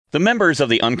The members of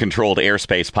the Uncontrolled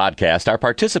Airspace podcast are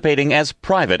participating as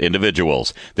private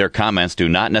individuals. Their comments do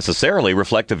not necessarily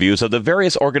reflect the views of the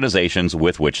various organizations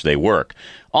with which they work.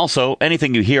 Also,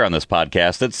 anything you hear on this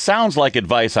podcast that sounds like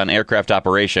advice on aircraft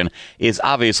operation is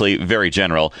obviously very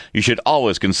general. You should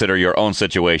always consider your own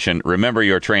situation, remember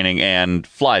your training, and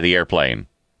fly the airplane.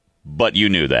 But you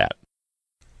knew that.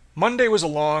 Monday was a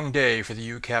long day for the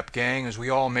UCAP gang as we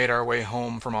all made our way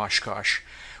home from Oshkosh.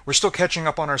 We're still catching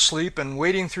up on our sleep and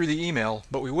wading through the email,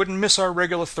 but we wouldn't miss our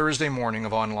regular Thursday morning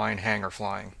of online hangar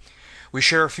flying. We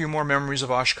share a few more memories of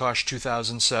Oshkosh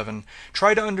 2007,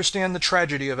 try to understand the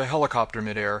tragedy of a helicopter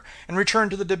midair, and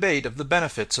return to the debate of the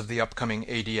benefits of the upcoming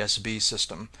ADS-B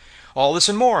system. All this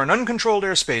and more in Uncontrolled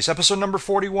Airspace, episode number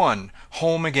 41,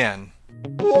 Home Again.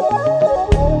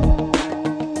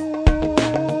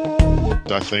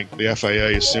 I think the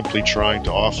FAA is simply trying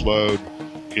to offload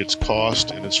its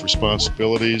cost and its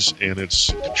responsibilities and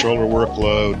its controller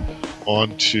workload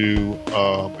onto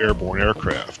airborne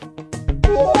aircraft.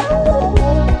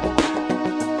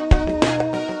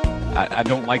 I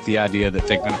don't like the idea that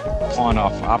they're going to pawn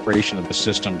off operation of the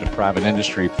system to private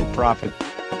industry for profit.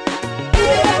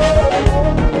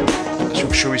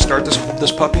 Should we start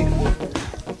this puppy?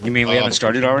 You mean we haven't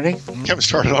started already? Haven't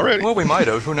started already? Well, we might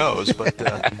have. Who knows? But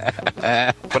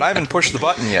I haven't pushed the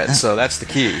button yet, so that's the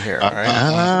key here. All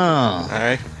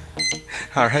right.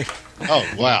 All right. Oh,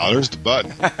 wow. There's the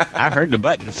button. I heard the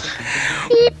button.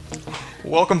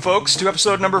 Welcome, folks, to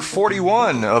episode number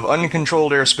 41 of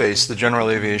Uncontrolled Airspace, the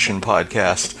General Aviation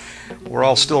podcast. We're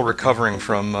all still recovering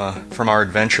from our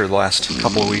adventure the last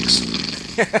couple of weeks.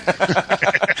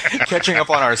 Catching up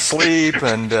on our sleep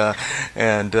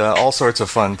and all sorts of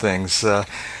fun things.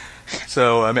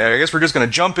 So I guess we're just going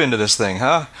to jump into this thing,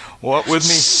 huh? What with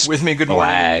me? Good morning.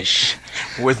 Flash.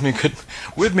 With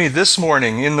me this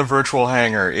morning in the virtual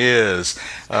hangar is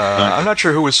I'm not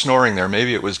sure who was snoring there.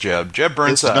 Maybe it was Jeb. Jeb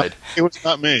Burnside. It was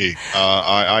not me.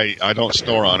 I don't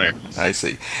snore on air. I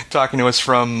see. Talking to us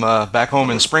from back home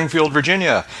in Springfield,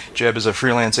 Virginia. Jeb is a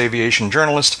freelance aviation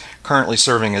journalist, currently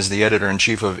serving as the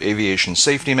editor-in-chief of Aviation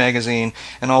Safety magazine,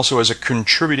 and also as a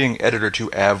contributing editor to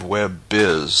AvWeb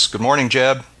Biz. Good morning,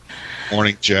 Jeb.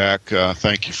 Morning, Jack.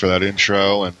 Thank you for that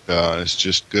intro, and it's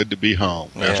just good to be home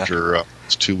after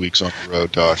 2 weeks on the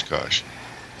road to Oshkosh.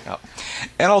 Yep.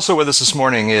 And also with us this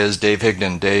morning is Dave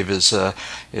Higdon. Dave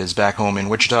is back home in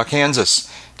Wichita,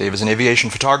 Kansas. Dave is an aviation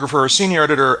photographer, senior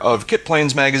editor of Kit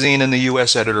Planes magazine, and the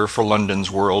U.S. editor for London's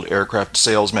World Aircraft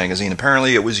Sales magazine.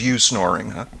 Apparently it was you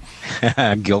snoring, huh?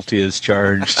 Guilty as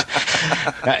charged.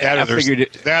 That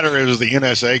or it was the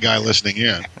NSA guy listening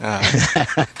in.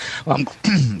 Well,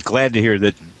 I'm glad to hear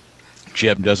that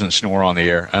Jeb doesn't snore on the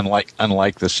air,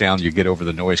 unlike the sound you get over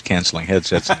the noise-canceling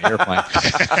headsets in the airplane.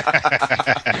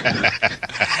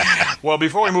 Well,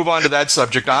 before we move on to that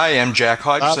subject, I am Jack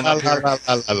Hodgson up here.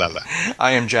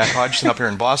 I am Jack Hodgson up here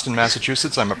in Boston,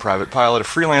 Massachusetts. I'm a private pilot, a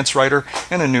freelance writer,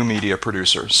 and a new media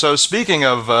producer. So, speaking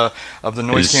of the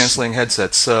noise-canceling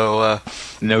headsets, so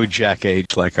no Jack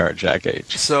H like our Jack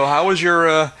H. So, how was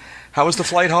the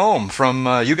flight home from?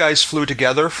 You guys flew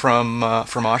together from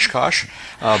Oshkosh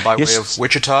by way of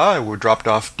Wichita. We dropped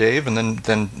off Dave, and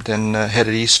then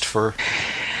headed east for.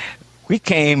 We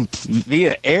came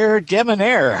via Air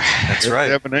Debonair. That's right.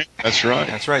 Debonair. That's right.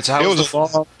 That's right. So how it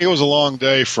was a long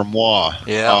day from Wa.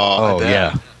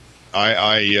 Yeah.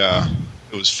 Yeah.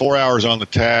 It was 4 hours on the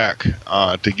tack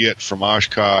to get from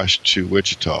Oshkosh to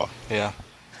Wichita. Yeah.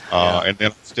 And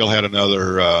then still had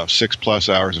another 6+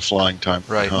 hours of flying time.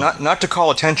 Right. Not to call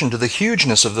attention to the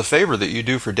hugeness of the favor that you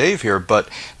do for Dave here, but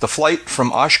the flight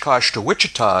from Oshkosh to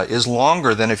Wichita is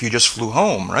longer than if you just flew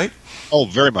home, right? Oh,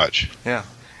 very much. Yeah.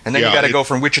 And then you got to go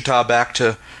from Wichita back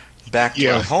to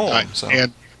home.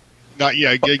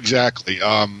 Exactly.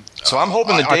 So I'm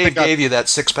hoping that Dave gave you that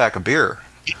 6-pack of beer.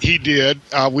 He did.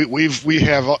 We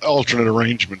have alternate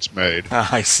arrangements made.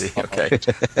 I see. Okay.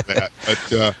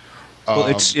 Well,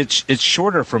 it's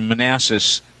shorter from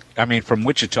Manassas. I mean, from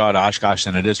Wichita to Oshkosh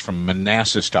than it is from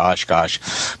Manassas to Oshkosh.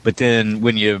 But then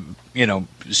when you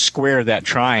square that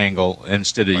triangle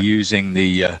instead of using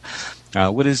the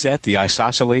what is that? The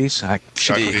isosceles? I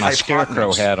should put my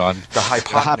scarecrow hat on. The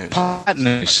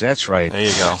hypotenuse. That's right. There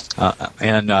you go.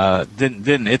 And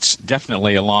then it's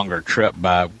definitely a longer trip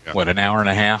by an hour and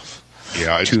a half?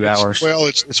 Yeah, 2 hours. Well,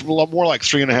 it's more like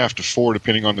 3.5 to 4,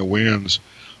 depending on the winds,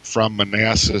 from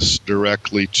Manassas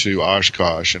directly to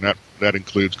Oshkosh, and that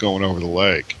includes going over the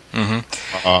lake.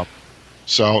 Mm-hmm.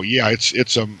 So yeah,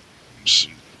 it's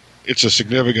a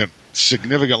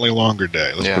significantly longer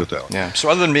day. Let's put it that way. Yeah. So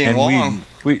other than being long,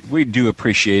 we do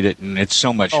appreciate it, and it's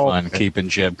so much fun keeping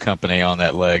Jeb company on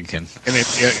that leg. And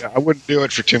I wouldn't do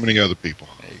it for too many other people.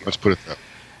 There you Let's put it that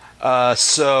way.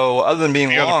 So, other than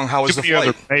being long, how was the flight?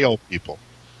 Other male people.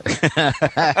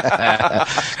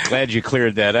 Glad you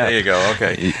cleared that up. There you go.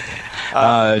 Okay.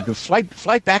 The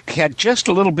flight back had just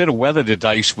a little bit of weather to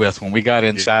dice with when we got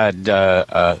inside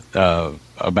about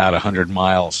 100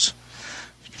 miles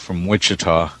from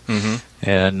Wichita. Mm-hmm.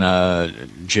 And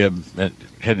Jib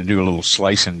had to do a little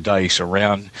slice and dice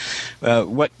around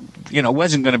what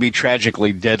wasn't going to be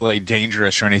tragically deadly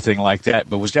dangerous or anything like that,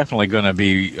 but was definitely going to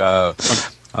be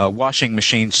washing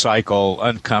machine cycle,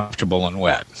 uncomfortable and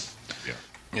wet.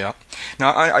 Yeah.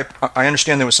 Now I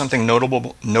understand there was something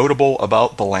notable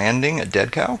about the landing at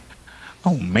Dead Cow.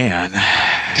 Oh man.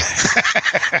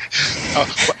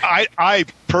 I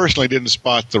personally didn't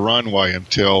spot the runway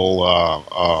until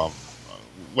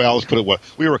let's put it what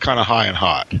we were kind of high and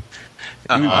hot. We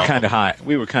were kind of high.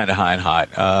 We were kind of high and hot.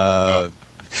 A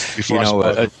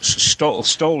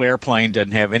Stoll airplane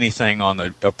doesn't have anything on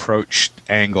the approach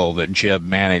angle that Jeb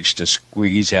managed to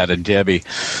squeeze out of Debbie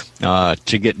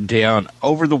to get down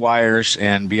over the wires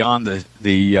and beyond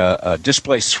the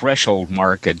displaced threshold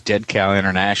mark at Dead Cow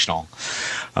International.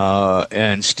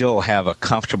 And still have a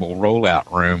comfortable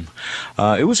rollout room.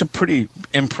 It was a pretty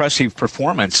impressive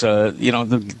performance.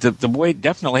 The boy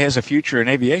definitely has a future in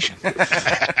aviation.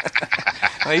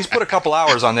 Well, he's put a couple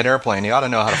hours on that airplane. He ought to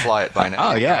know how to fly it by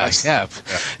now. Oh yeah.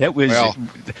 It was.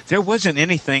 There wasn't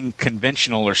anything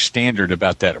conventional or standard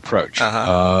about that approach.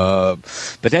 But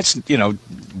that's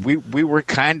we were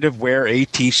kind of where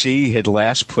ATC had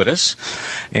last put us,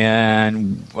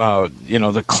 and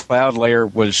the cloud layer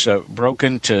was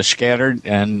broken to scattered,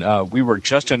 and we were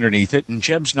just underneath it. And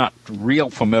Jeb's not real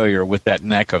familiar with that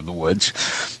neck of the woods,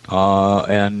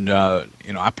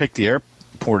 I picked the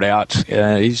airport out.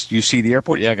 You see the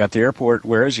airport? Yeah, I got the airport.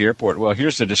 Where is the airport? Well,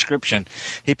 here's the description.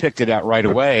 He picked it out right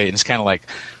away, and it's kind of like,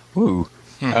 ooh.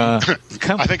 I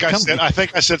think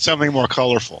I said something more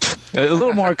colorful. A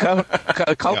little more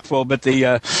colorful, but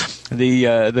the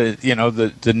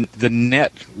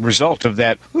net result of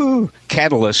that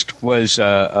catalyst was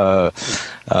a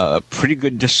pretty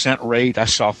good descent rate. I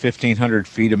saw 1,500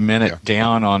 feet a minute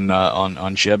down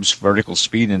on Jeb's vertical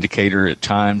speed indicator at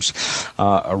times.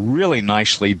 A really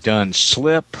nicely done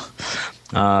slip.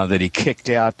 That he kicked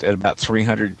out at about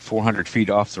 300, 400 feet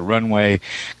off the runway,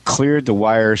 cleared the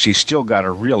wires. He's still got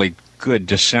a really good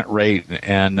descent rate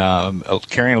and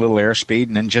carrying a little airspeed,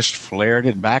 and then just flared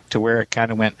it back to where it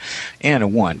kind of went, and a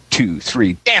 1, 2,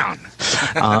 3, down.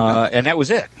 And that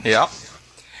was it. Yeah.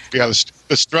 Yeah,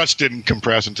 the struts didn't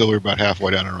compress until we were about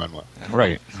halfway down the runway.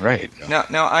 Right.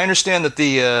 Now I understand that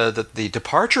the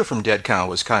departure from Dead Cow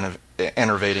was kind of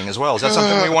enervating as well. Is that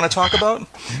something we want to talk about?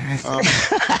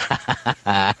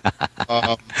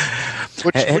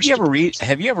 Have you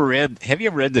ever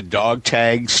read the dog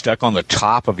tag stuck on the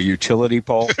top of a utility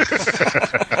pole?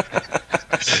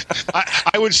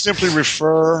 I would simply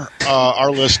refer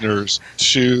our listeners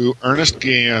to Ernest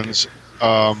Gann's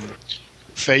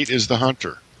Fate is the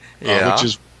Hunter, which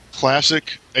is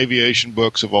classic aviation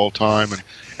books of all time,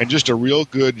 and just a real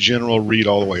good general read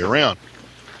all the way around.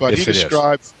 But he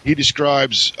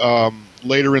describes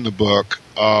later in the book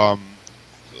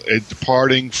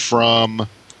departing from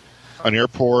an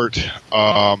airport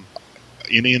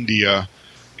in India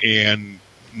and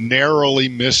narrowly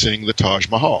missing the Taj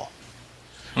Mahal.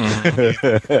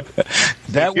 That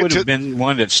would have been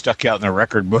one that stuck out in the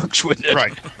record books, wouldn't it?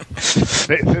 Right.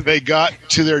 They got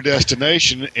to their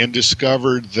destination and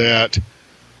discovered that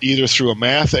either through a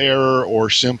math error or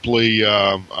simply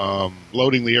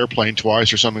loading the airplane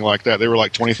twice or something like that, they were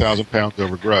like 20,000 pounds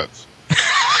over gross.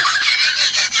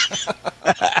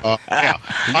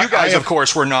 You guys, of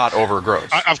course, were not over gross.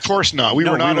 Of course not. We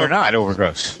were not over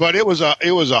gross. But it was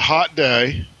a hot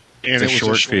day, and it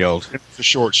was field. It was a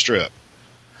short strip,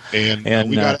 and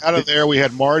we got out of there. We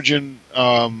had margin,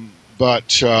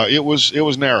 but it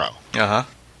was narrow.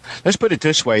 Let's put it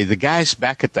this way. The guys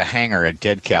back at the hangar at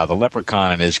Dead Cow, the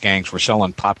Leprechaun and his gangs, were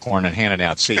selling popcorn and handing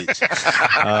out seeds.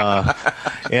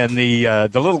 And the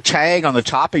little tag on the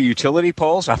top of utility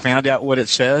poles, I found out what it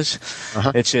says.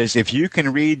 It says, if you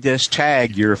can read this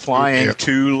tag, you're flying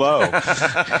too low.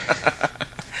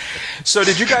 So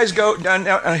did you guys go,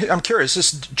 I'm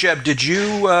curious, Jeb,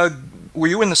 were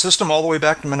you in the system all the way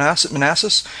back to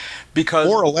Manassas? Because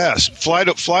more or less,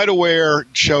 FlightAware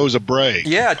shows a break.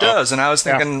 Yeah, it does. And I was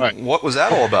thinking, what was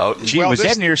that all about? Gee, was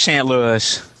that near St.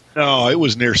 Louis? No, it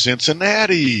was near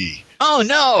Cincinnati. Oh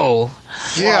no!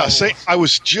 Yeah, I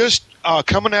was just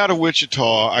coming out of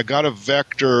Wichita. I got a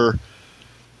vector.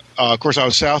 Of course, I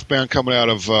was southbound coming out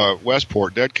of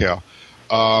Westport, Dead Cow,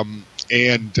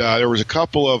 And there was a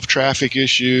couple of traffic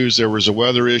issues, there was a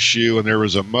weather issue, and there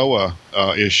was a MOA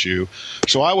issue.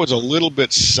 So I was a little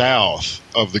bit south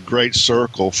of the Great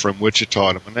Circle from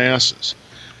Wichita to Manassas.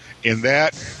 And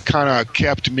that kind of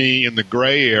kept me in the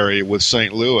gray area with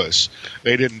St. Louis.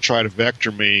 They didn't try to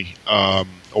vector me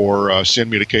or send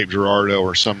me to Cape Girardeau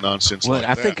or some nonsense like that.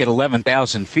 Well, I think at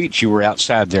 11,000 feet you were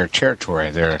outside their territory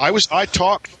there. I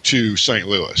talked to St.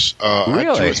 Louis.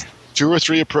 Really? Two or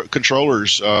three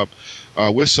controllers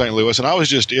with St. Louis, and I was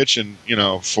just itching,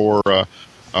 for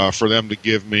them to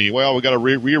give me, well, we got a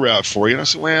reroute for you. And I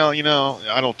said, well,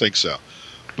 I don't think so.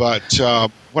 But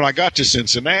when I got to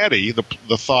Cincinnati,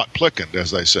 the thought plickened,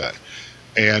 as they say,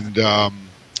 and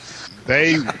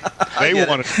they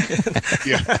wanted,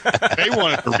 they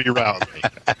wanted to reroute me.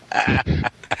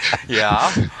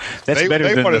 Yeah, that's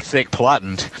better than the thick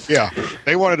plotting. Yeah,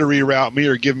 they wanted to reroute me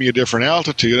or give me a different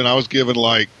altitude, and I was given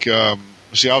I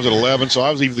was at 11, so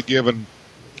I was either given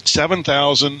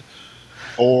 7,000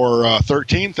 or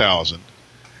 13,000,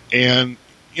 and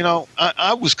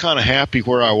I was kind of happy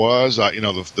where I was.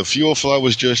 The fuel flow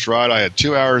was just right. I had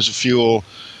 2 hours of fuel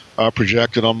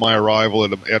projected on my arrival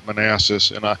at Manassas,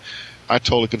 and I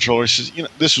told the controller, he says,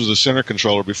 this was the center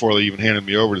controller before they even handed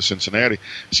me over to Cincinnati.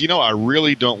 He said, I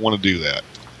really don't want to do that.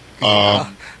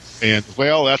 Yeah. And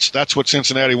well, that's what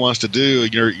Cincinnati wants to do.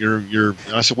 And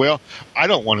I said, well, I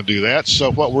don't want to do that.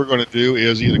 So what we're going to do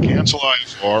is either cancel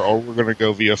IFR or we're going to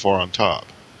go VFR on top.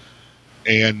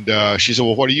 And she said,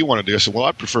 well, what do you want to do? I said, well,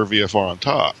 I prefer VFR on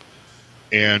top.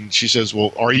 And she says,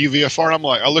 well, are you VFR? And I'm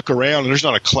like, I look around and there's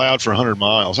not a cloud for 100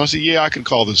 miles. I said, yeah, I can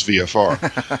call this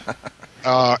VFR.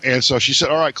 And so she said,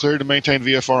 all right, cleared to maintain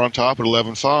VFR on top at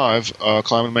 11.5,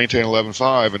 climb and maintain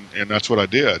 11.5, and that's what I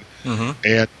did. Mm-hmm.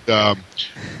 And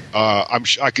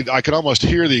I could almost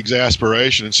hear the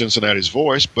exasperation in Cincinnati's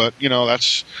voice, but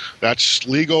that's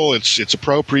legal, it's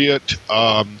appropriate,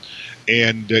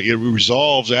 and it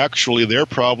resolves actually their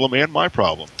problem and my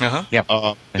problem. Uh-huh. Yep.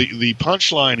 The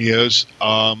punchline is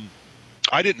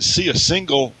I didn't see a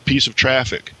single piece of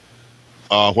traffic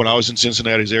when I was in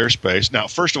Cincinnati's airspace. Now,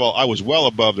 first of all, I was well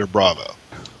above their Bravo.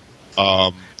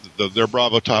 Their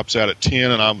Bravo tops out at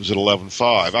 10, and I was at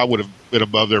 11.5. I would have been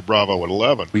above their Bravo at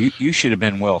 11. Well, you should have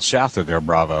been well south of their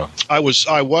Bravo. I was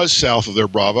south of their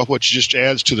Bravo, which just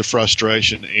adds to the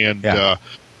frustration and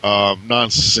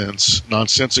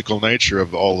nonsensical nature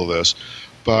of all of this.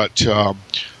 But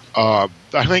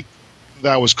I think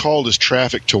that was called as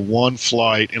traffic to one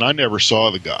flight, and I never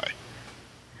saw the guy.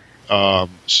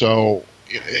 So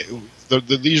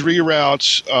these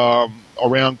reroutes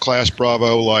around Class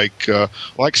Bravo, like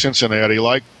Cincinnati,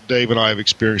 like Dave and I have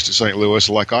experienced in St. Louis,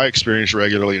 like I experience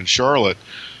regularly in Charlotte,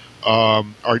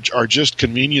 are just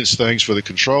convenience things for the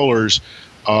controllers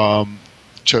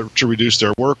to reduce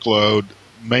their workload,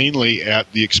 mainly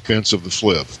at the expense of the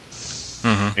FLIB.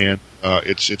 Mm-hmm. And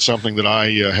it's something that I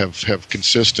have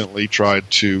consistently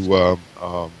tried to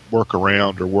work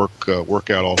around or work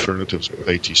out alternatives with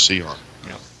ATC on.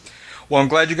 Well, I'm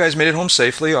glad you guys made it home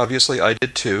safely. Obviously, I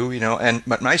did too.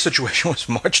 But my situation was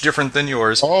much different than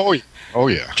yours. Oh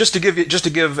yeah. Just to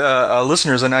give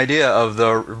listeners an idea of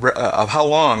of how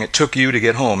long it took you to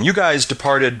get home. You guys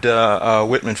departed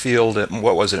Whitman Field at,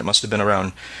 what was it? It must have been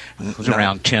around. It was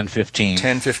around 10:15.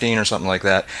 10:15 or something like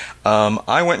that.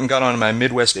 I went and got on my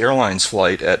Midwest Airlines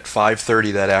flight at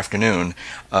 5:30 that afternoon.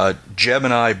 Jeb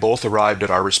and I both arrived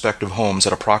at our respective homes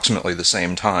at approximately the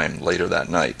same time later that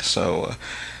night.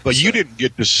 But you didn't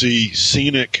get to see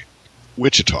scenic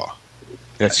Wichita.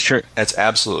 That's true. That's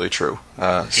absolutely true.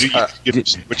 You didn't get to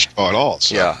see Wichita at all.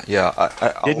 So. Yeah.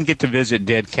 I didn't get to visit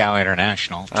Dead Cow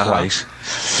International twice.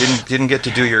 Didn't get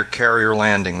to do your carrier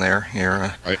landing there.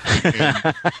 Right.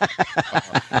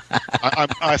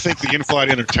 I think the in-flight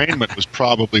entertainment was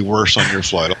probably worse on your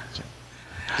flight also.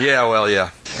 Yeah, well,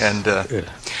 yeah. And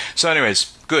so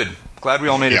anyways, good. Glad we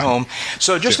all made it home.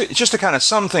 So just to kind of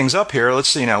sum things up here, let's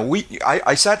see now.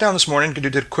 I sat down this morning to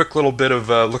do a quick little bit of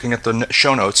looking at the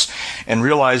show notes and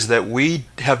realized that we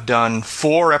have done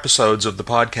 4 episodes of the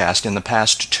podcast in the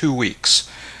past 2 weeks.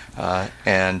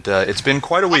 And it's been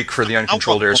quite a week for the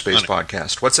Uncontrolled Airspace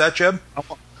podcast. What's that, Jeb? I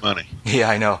want money. Yeah,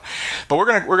 I know. But we're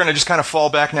gonna just kind of fall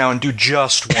back now and do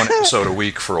just one episode a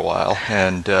week for a while.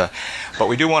 And but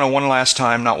we do want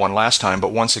to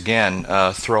once again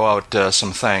throw out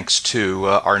some thanks to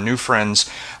our new friends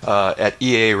at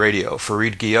EA Radio,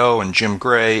 Fareed Guillot and Jim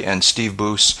Gray and Steve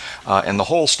Boos and the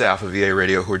whole staff of EA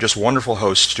Radio, who are just wonderful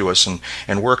hosts to us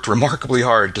and worked remarkably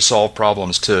hard to solve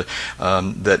problems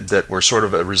that were sort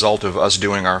of a result of us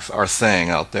doing our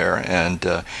thing out there.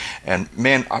 And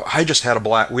man, I just had a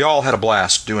blast. we all had a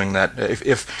blast doing that.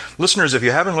 If listeners, if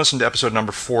you haven't listened to episode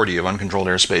number 40 of Uncontrolled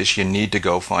Airspace, you need to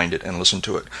go find it and listen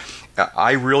to it.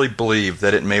 I really believe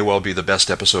that it may well be the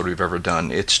best episode we've ever done.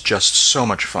 It's just so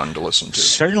much fun to listen to.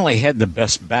 Certainly had the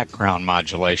best background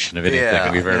modulation of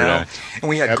anything we've ever done. And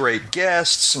we had great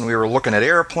guests, and we were looking at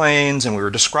airplanes, and we were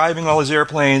describing all these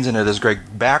airplanes, and it has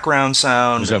great background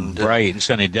sound. It was a bright and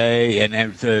sunny day, and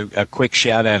a quick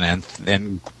shout-out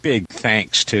and big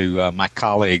thanks to my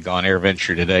colleague on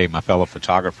AirVenture today, my fellow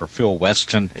photographer, Phil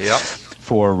Weston. Yep.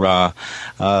 For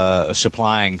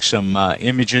supplying some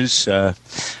images, the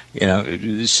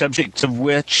subjects of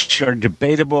which are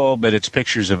debatable, but it's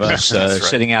pictures of us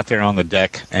sitting out there on the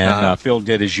deck. And Phil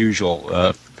did his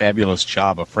usual fabulous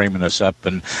job of framing us up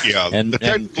and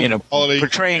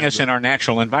portraying us in our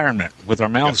natural environment with our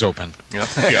mouths open. Yeah.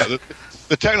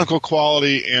 The technical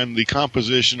quality and the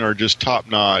composition are just top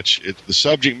notch. The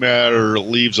subject matter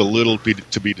leaves a little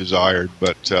to be desired,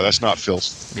 but that's not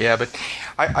Phil's. Yeah, but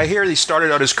I hear he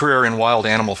started out his career in wild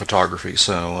animal photography,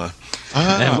 so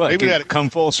and look, maybe that come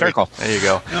full circle. There you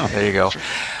go. Oh. There you go.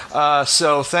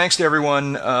 So thanks to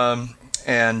everyone.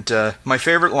 And my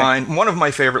favorite line, one of my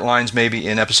favorite lines maybe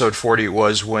in episode 40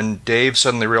 was when Dave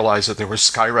suddenly realized that there was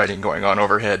skywriting going on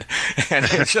overhead. And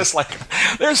it's just like,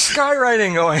 there's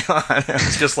skywriting going on.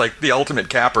 It's just like the ultimate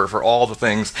capper for all the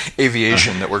things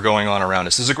aviation that were going on around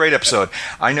us. This is a great episode.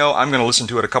 I know I'm going to listen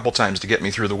to it a couple times to get me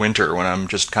through the winter when I'm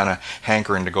just kind of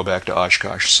hankering to go back to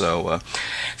Oshkosh. So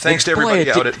thanks to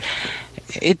everybody out at...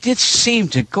 It did seem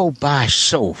to go by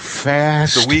so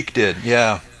fast. The week did,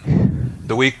 yeah.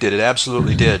 The week did. It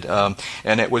absolutely did.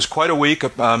 And it was quite a week.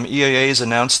 EAA's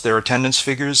announced their attendance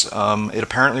figures. It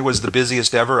apparently was the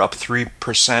busiest ever, up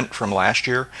 3% from last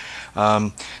year.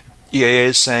 EAA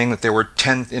is saying that there were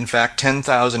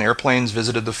 10,000 airplanes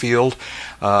visited the field.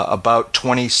 About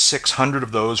 2,600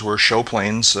 of those were show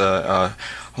planes,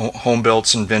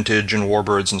 home-builts and vintage and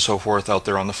warbirds and so forth out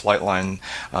there on the flight line.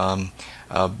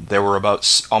 There were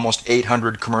about almost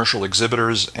 800 commercial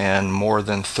exhibitors and more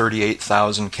than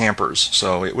 38,000 campers.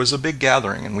 So it was a big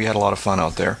gathering, and we had a lot of fun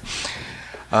out there.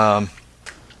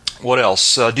 What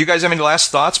else? Do you guys have any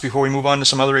last thoughts before we move on to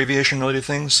some other aviation-related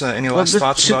things? Any last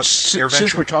thoughts about AirVenture?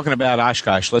 Since we're talking about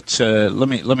Oshkosh, let's let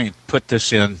me put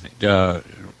this in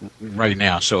right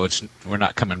now, so we're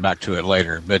not coming back to it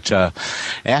later. But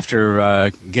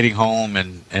after getting home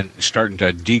and starting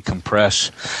to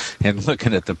decompress and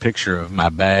looking at the picture of my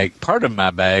bag, part of my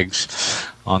bags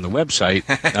on the website,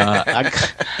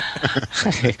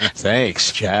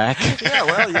 thanks, Jack. Yeah,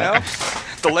 well,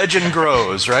 the legend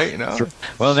grows, right?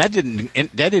 Well, that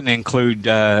didn't include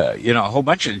a whole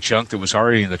bunch of junk that was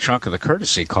already in the trunk of the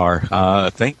courtesy car.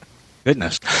 Thank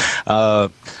goodness.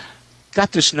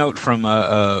 Got this note from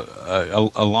a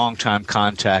longtime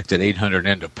contact at 800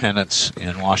 Independence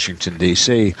in Washington,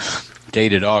 D.C.,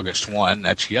 dated August 1.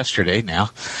 That's yesterday now.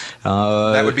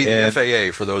 That would be the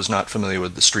FAA, for those not familiar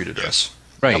with the street address.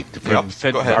 Right,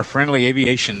 Yep. Our friendly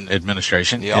aviation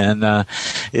administration. Yep. And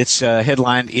it's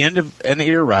headlined, End of an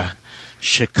Era.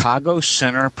 Chicago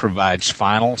Center provides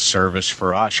final service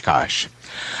for Oshkosh.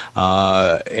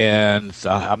 And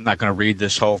I'm not going to read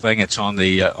this whole thing. It's on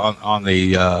the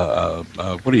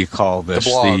what do you call this?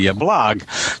 The blog.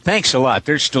 Thanks a lot.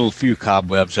 There's still a few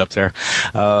cobwebs up there.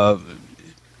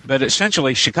 But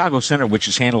essentially, Chicago Center, which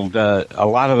has handled a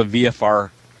lot of the VFR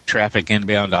traffic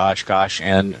inbound to Oshkosh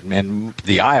and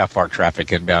the IFR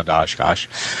traffic inbound to Oshkosh,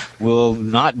 will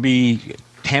not be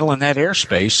handling that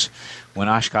airspace when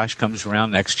Oshkosh comes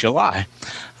around next July.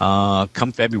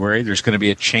 Come February, there's going to be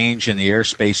a change in the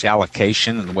airspace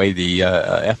allocation and the way the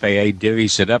FAA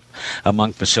divvies it up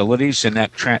among facilities, and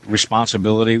that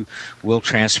responsibility will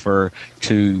transfer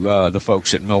to the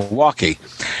folks at Milwaukee.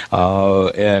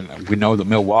 And we know that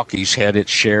Milwaukee's had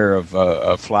its share of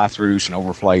fly-throughs and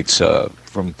overflights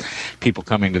from people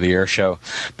coming to the air show.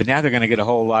 But now they're going to get a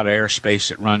whole lot of airspace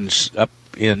that runs up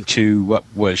into what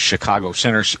was Chicago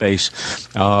Center space.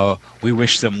 We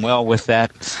wish them well with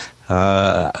that.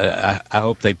 I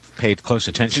hope they paid close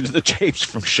attention to the tapes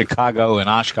from Chicago and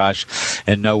Oshkosh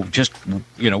and know just,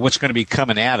 what's going to be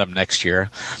coming at them next year.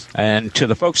 And to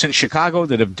the folks in Chicago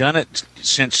that have done it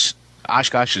since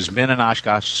Oshkosh has been in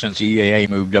Oshkosh, since EAA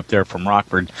moved up there from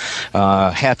Rockford,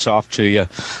 hats off to you.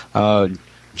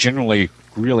 Generally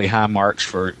really high marks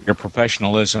for your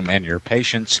professionalism and your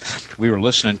patience. We were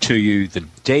listening to you the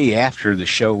day after the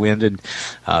show ended,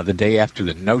 the day after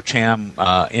the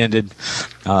NOTAM ended.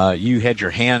 You had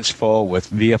your hands full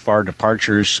with VFR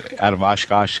departures out of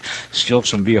Oshkosh, still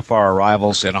some VFR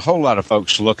arrivals, and a whole lot of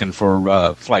folks looking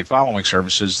for flight following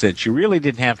services that you really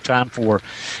didn't have time for,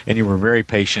 and you were very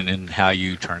patient in how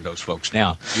you turned those folks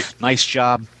down. Nice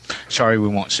job. Sorry we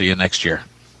won't see you next year.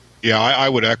 Yeah, I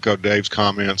would echo Dave's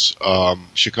comments.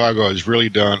 Chicago has really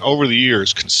done, over the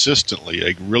years, consistently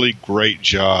a really great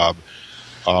job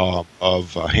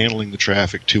of handling the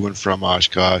traffic to and from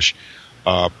Oshkosh.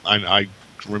 I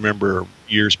remember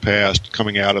years past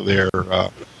coming out of there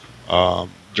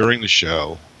during the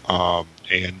show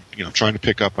and trying to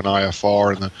pick up an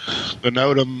IFR, and the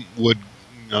NOTAM would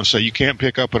say you can't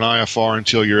pick up an IFR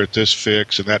until you're at this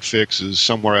fix, and that fix is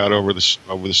somewhere out over the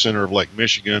center of Lake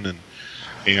Michigan, and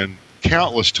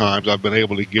countless times I've been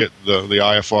able to get the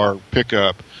IFR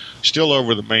pickup still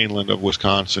over the mainland of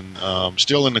Wisconsin,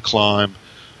 still in the climb,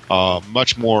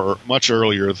 much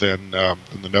earlier than the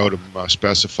NOTAM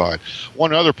specified.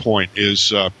 One other point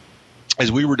is,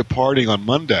 as we were departing on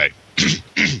Monday,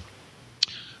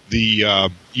 the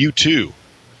U-2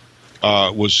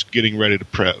 was getting ready to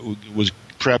was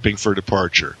prepping for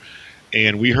departure,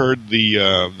 and we heard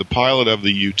the pilot of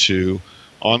the U-2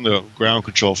 on the ground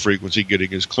control frequency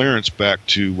getting his clearance back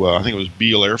to I think it was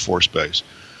Beale Air Force Base.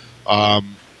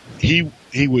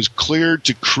 He was cleared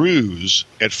to cruise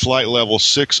at flight level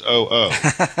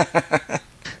 600,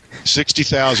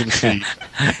 60,000 feet,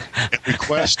 and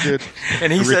requested.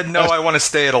 And he said, "No, I want to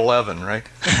stay at 11." Right.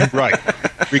 Right.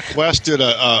 Requested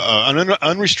an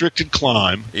unrestricted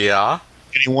climb. Yeah.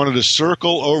 And he wanted to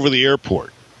circle over the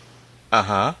airport.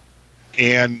 Uh-huh.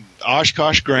 And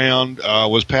Oshkosh ground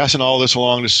was passing all this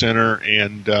along the center,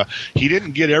 and he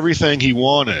didn't get everything he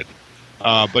wanted,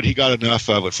 but he got enough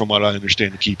of it, from what I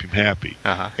understand, to keep him happy.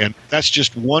 Uh-huh. And that's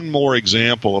just one more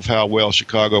example of how well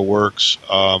Chicago works,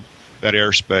 that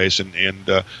airspace.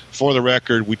 And for the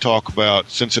record, we talk about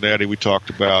Cincinnati, we talked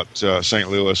about St.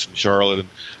 Louis and Charlotte and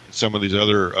some of these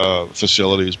other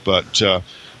facilities, but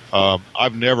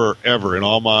I've never, ever, in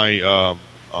all my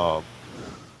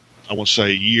I won't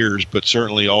say years, but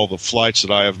certainly all the flights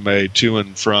that I have made to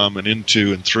and from and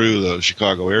into and through the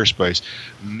Chicago airspace,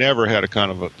 never had the kind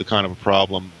of a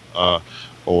problem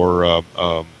or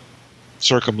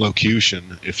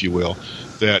circumlocution, if you will,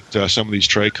 that some of these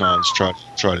TRACONs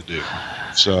try to do.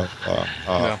 So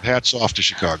hats off to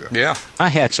Chicago. Yeah. My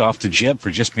hat's off to Jeb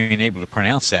for just being able to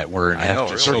pronounce that word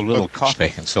after so little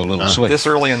coffee and so little sleep. This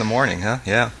early in the morning, huh?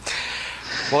 Yeah.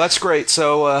 Well, that's great.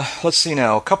 So let's see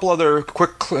now. A couple other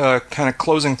quick kind of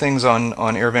closing things on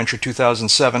AirVenture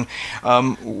 2007.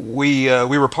 We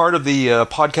were part of the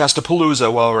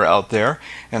Podcastapalooza while we were out there,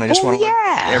 and I just want to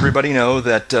let everybody know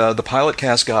that the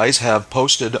PilotCast guys have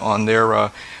posted on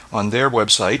their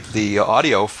website the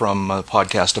audio from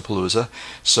Podcastapalooza.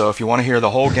 So if you want to hear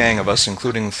the whole gang of us,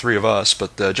 including the three of us,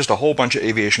 but just a whole bunch of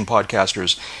aviation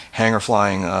podcasters hangar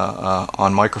flying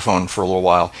on microphone for a little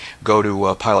while, go to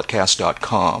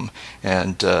pilotcast.com.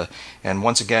 And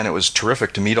once again, it was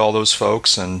terrific to meet all those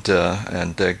folks and go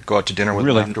out to dinner with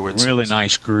them afterwards. Really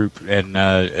nice group, and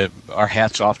our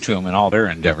hats off to them in all their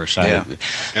endeavors. Yeah.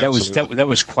 That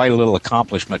was quite a little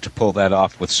accomplishment to pull that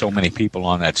off with so many people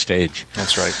on that stage.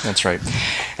 That's right.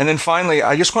 And then finally,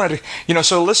 I just wanted to,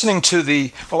 so listening to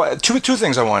two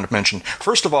things I wanted to mention.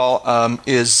 First of all,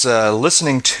 is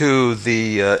listening to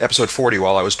the episode 40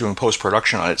 while I was doing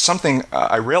post-production on it.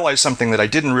 I realized something that I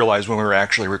didn't realize when we were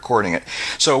actually recording it.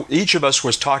 So each of us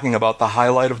was talking about the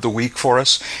highlight of the week for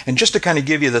us, and just to kind of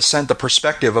give you the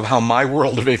perspective of how my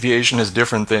world of aviation is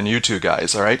different than you two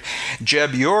guys, all right?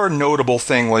 Jeb, your notable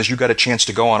thing was you got a chance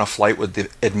to go on a flight with the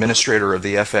administrator of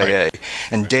the FAA, right.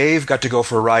 And Dave got to go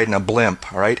for a ride in a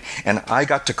blimp, all right? And I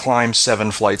got to climb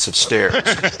 7 flights of stairs.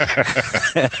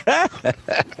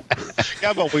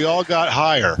 Yeah, but we all got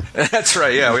higher. That's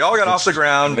right, yeah. We all got off the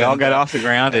ground. We all got off the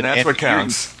ground. And that's what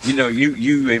counts.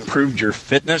 You improved your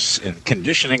fitness and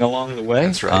conditioning along the way.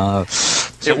 That's right.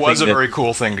 It was a very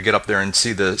cool thing to get up there and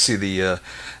see the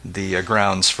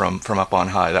grounds from up on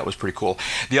high. That was pretty cool.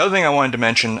 The other thing I wanted to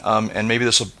mention, and maybe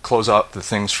this will close out the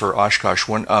things for Oshkosh.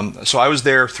 So I was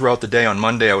there throughout the day. On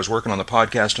Monday, I was working on the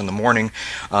podcast in the morning,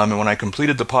 and when I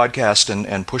completed the podcast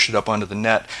and pushed it up onto the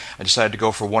net, I decided to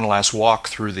go for one last walk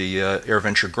through the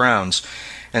AirVenture grounds.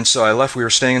 And so we were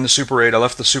staying in the Super 8. I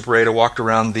left the Super 8. I walked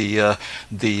around the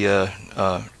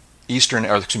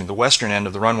the western end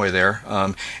of the runway there,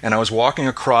 and I was walking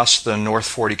across the North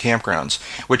 40 campgrounds,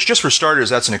 which, just for starters,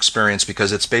 that's an experience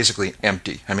because it's basically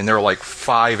empty. I mean, there are like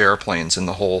 5 airplanes in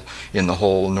the whole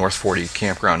North 40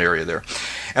 campground area there.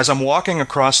 As I'm walking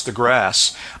across the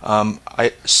grass,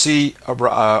 I see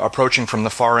approaching from the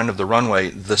far end of the runway,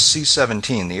 the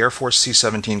C-17, the Air Force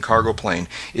C-17 cargo plane,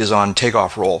 is on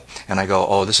takeoff roll, and I go,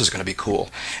 oh, this is going to be cool.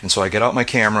 And so I get out my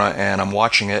camera and I'm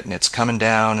watching it, and it's coming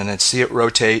down, and I see it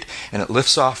rotate, and it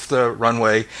lifts off the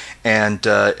runway, and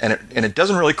it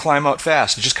doesn't really climb out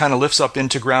fast. It just kind of lifts up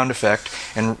into ground effect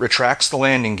and retracts the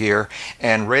landing gear.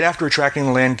 And right after retracting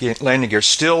the landing gear,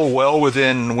 still well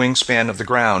within wingspan of the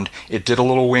ground, it did a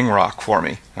little wing rock for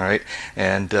me. All right,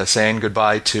 and saying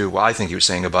goodbye to, well, I think he was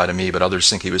saying goodbye to me, but others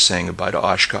think he was saying goodbye to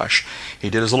Oshkosh. He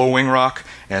did his little wing rock,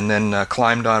 and then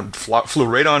flew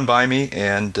right on by me,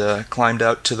 and climbed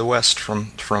out to the west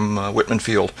from Whitman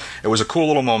Field. It was a cool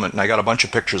little moment, and I got a bunch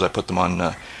of pictures. I put them on.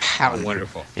 How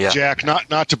wonderful! Yeah, Jack,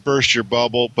 not to burst your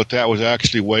bubble, but that was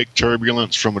actually wake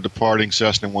turbulence from a departing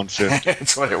Cessna 150.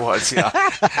 That's what it was.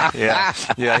 Yeah,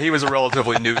 yeah. He was a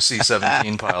relatively new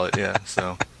C-17 pilot. Yeah,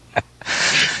 so.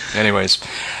 Anyways.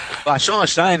 Well, I saw a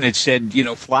sign that said,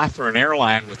 fly for an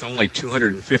airline with only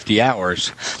 250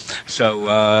 hours. So,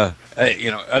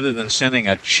 other than sending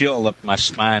a chill up my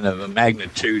spine of a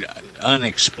magnitude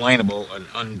unexplainable and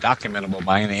undocumentable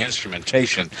by any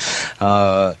instrumentation,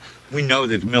 we know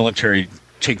that the military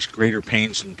takes greater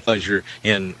pains and pleasure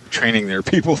in training their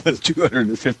people than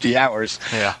 250 hours.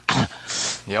 Yeah.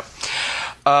 Yep.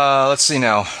 Let's see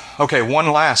now. Okay,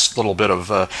 one last little bit of,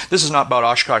 this is not about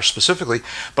Oshkosh specifically,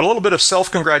 but a little bit of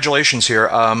self-congratulations here.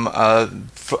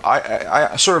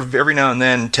 I sort of every now and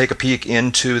then take a peek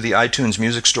into the iTunes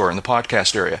music store in the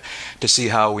podcast area to see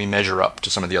how we measure up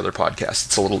to some of the other podcasts.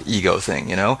 It's a little ego thing,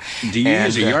 Do you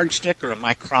use a yardstick or a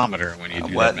micrometer when you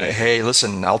do that? Hey,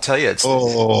 listen, I'll tell you.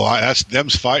 That's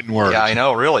them's fighting words. Yeah, I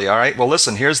know, really. All right, well,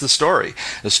 listen, here's the story.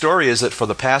 The story is that for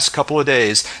the past couple of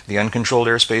days, the Uncontrolled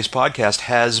Airspace podcast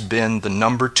has been the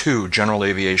number 2 general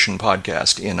aviation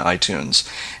podcast in iTunes.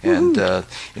 And,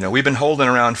 we've been holding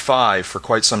around 5 for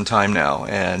quite some time now.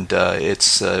 And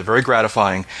it's very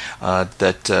gratifying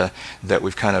that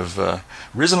we've kind of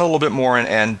risen a little bit more.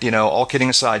 And all kidding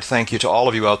aside, thank you to all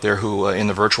of you out there who, in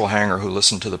the virtual hangar, who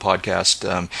listened to the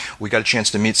podcast. We got a chance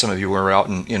to meet some of you when we were out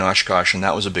in Oshkosh, and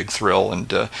that was a big thrill.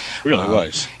 And really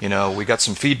was. We got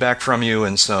some feedback from you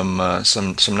and some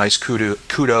nice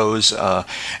kudos.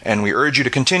 And we urge you to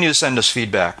continue to send us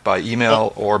feedback by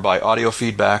email or by audio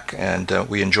feedback, and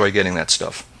we enjoy getting that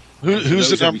stuff. Who's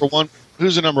the number one?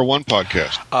 Who's the number one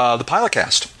podcast? The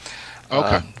Pilotcast.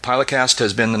 Okay. Pilotcast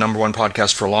has been the number 1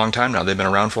 podcast for a long time now. They've been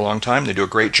around for a long time. They do a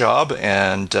great job,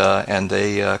 and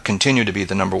they continue to be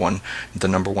the number one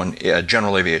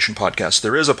general aviation podcast.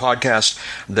 There is a podcast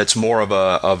that's more of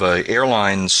a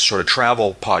airlines sort of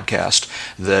travel podcast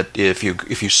that if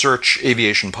you search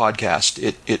aviation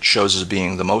podcast, it shows as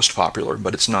being the most popular,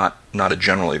 but it's not a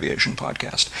general aviation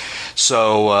podcast.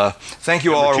 So thank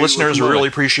you all our listeners. We really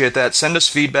appreciate that. Send us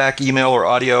feedback, email or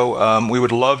audio. We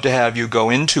would love to have you go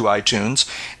into iTunes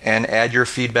and add your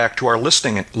feedback to our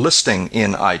listing in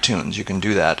iTunes. You can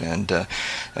do that. And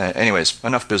anyways,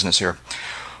 enough business here.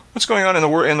 What's going on in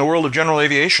the world of general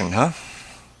aviation, huh?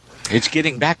 It's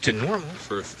getting back to normal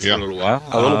for a little while.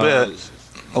 A little bit.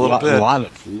 A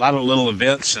lot of little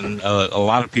events, and a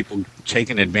lot of people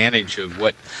taking advantage of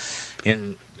what,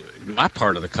 in my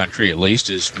part of the country at least,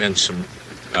 has been some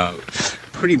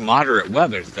pretty moderate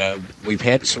weather. We've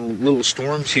had some little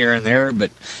storms here and there,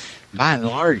 but by and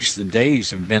large, the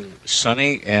days have been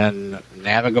sunny and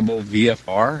navigable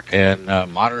VFR and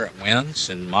moderate winds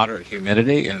and moderate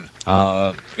humidity, and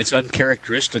it's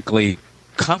uncharacteristically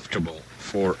comfortable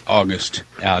for August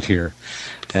out here.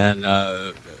 And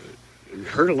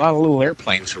heard a lot of little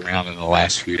airplanes around in the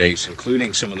last few days,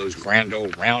 including some of those grand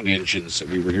old round engines that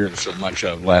we were hearing so much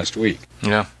of last week.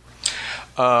 Yeah.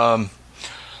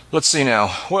 Let's see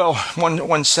now. Well,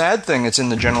 one sad thing that's in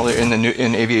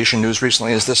aviation news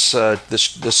recently is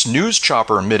this news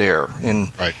chopper midair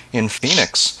in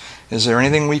Phoenix. Is there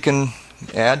anything we can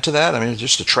add to that? I mean, it's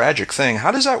just a tragic thing.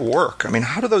 How does that work? I mean,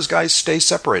 how do those guys stay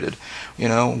separated?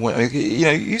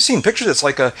 You've seen pictures. It's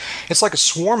like a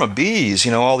swarm of bees.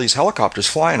 All these helicopters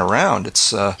flying around.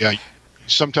 It's yeah.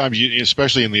 Sometimes,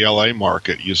 especially in the LA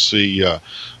market, you see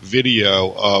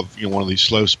video of one of these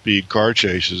slow-speed car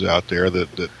chases out there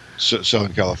that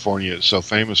Southern California is so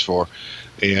famous for.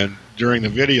 And during the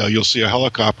video, you'll see a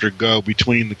helicopter go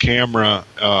between the camera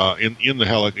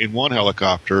in one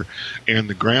helicopter and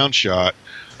the ground shot,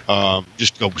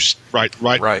 just go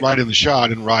right in the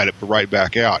shot and right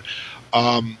back out.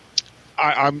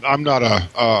 I'm not an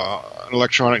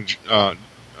electronic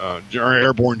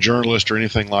airborne journalist or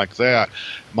anything like that.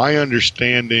 My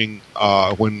understanding,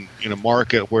 when in a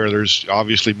market where there's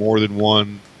obviously more than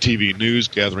one TV news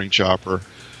gathering chopper,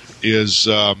 is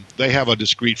they have a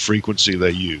discrete frequency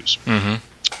they use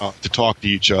to talk to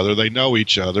each other. They know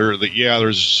each other. That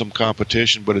there's some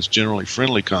competition, but it's generally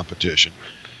friendly competition.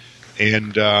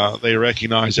 And they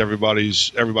recognize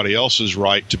everybody else's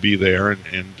right to be there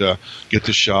and get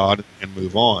the shot and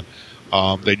move on.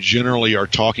 They generally are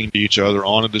talking to each other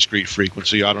on a discrete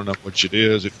frequency. I don't know which it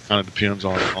is. It kind of depends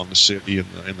on the city and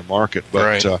the market.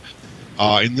 But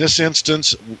in this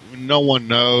instance, no one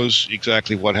knows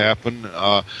exactly what happened.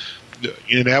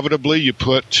 Inevitably, you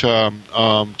put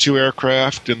two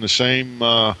aircraft in the same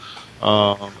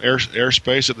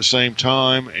airspace at the same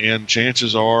time, and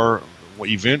chances are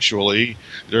eventually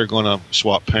they're going to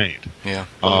swap paint. Yeah.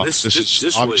 Well, this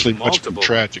is obviously much more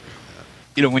tragic.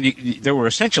 You know, when there were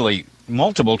essentially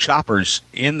multiple choppers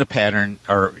in the pattern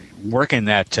or working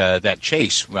that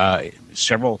chase,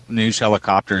 several news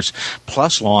helicopters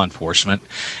plus law enforcement,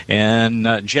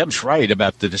 and Jeb's right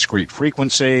about the discrete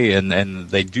frequency, and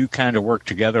they do kind of work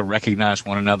together, recognize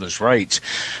one another's rights,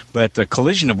 but the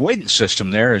collision avoidance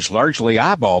system there is largely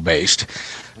eyeball based.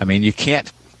 I mean, you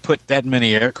can't put that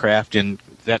many aircraft in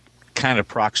that kind of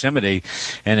proximity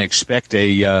and expect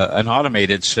an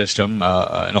automated system,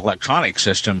 an electronic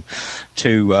system,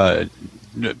 to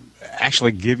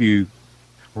actually give you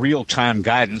real-time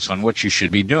guidance on what you should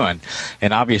be doing.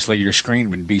 And obviously your screen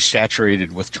would be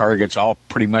saturated with targets all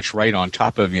pretty much right on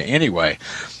top of you anyway.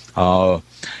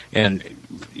 And,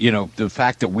 you know, the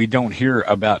fact that we don't hear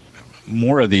about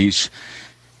more of these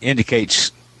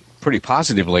indicates pretty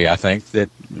positively, I think, that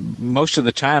most of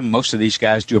the time, most of these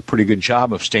guys do a pretty good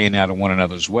job of staying out of one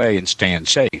another's way and staying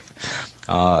safe.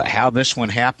 How this one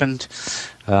happened,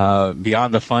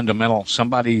 beyond the fundamental,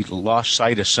 somebody lost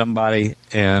sight of somebody,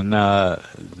 and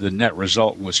the net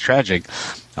result was tragic.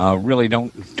 Really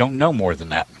don't know more than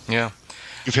that. Yeah.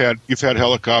 You've had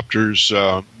helicopters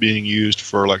being used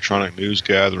for electronic news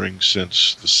gathering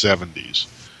since the 70s.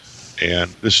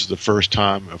 And this is the first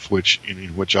time in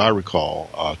which I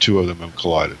recall two of them have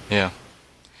collided. Yeah.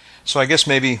 So I guess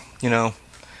maybe, you know,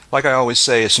 like I always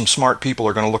say, some smart people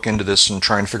are going to look into this and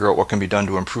try and figure out what can be done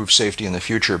to improve safety in the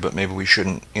future, but maybe we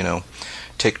shouldn't, you know,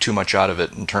 take too much out of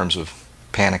it in terms of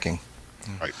panicking.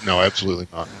 Right. No, absolutely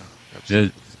not.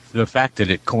 The fact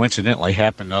that it coincidentally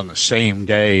happened on the same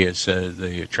day as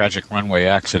the tragic runway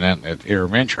accident at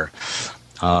AirVenture,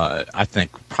 I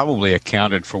think probably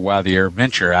accounted for why the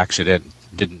AirVenture accident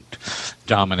didn't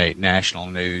dominate national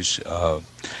news,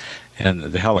 and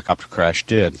the helicopter crash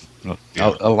did.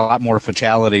 A lot more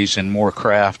fatalities and more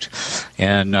craft,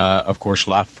 and of course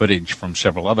live footage from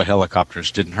several other helicopters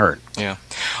didn't hurt. Yeah,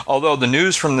 although the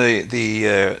news from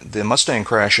the Mustang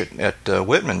crash at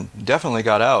Whitman definitely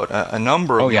got out. A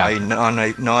number of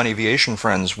my non-aviation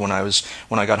friends, when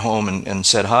I got home and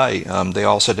said hi, they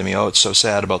all said to me, "Oh, it's so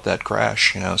sad about that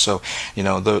crash." You know, so you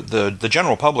know the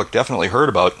general public definitely heard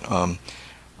about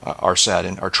our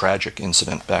tragic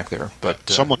incident back there. But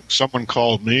someone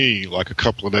called me like a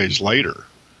couple of days later,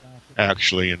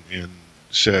 actually, and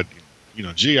said, you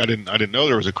know, gee, I didn't know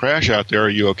there was a crash out there. Are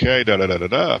you okay? Da da da da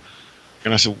da.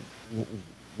 And I said,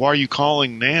 why are you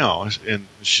calling now? And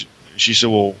she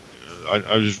said, well,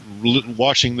 I was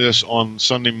watching this on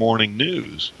Sunday morning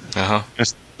news.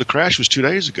 And the crash was 2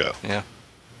 days ago. Yeah.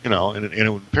 You know, and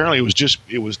apparently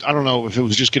it was I don't know if it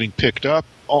was just getting picked up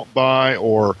by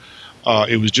or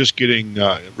it was just getting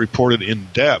reported in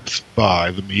depth by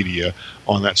the media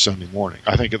on that Sunday morning.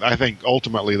 I think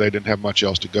ultimately they didn't have much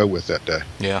else to go with that day.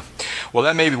 Yeah. Well,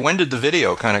 that maybe when did the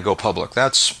video kind of go public?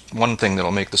 That's one thing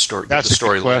that'll make the story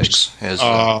legs.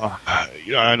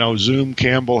 I know Zoom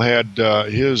Campbell had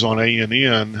his on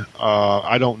ANN.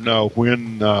 I don't know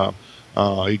when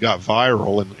he got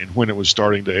viral and when it was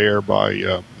starting to air by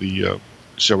the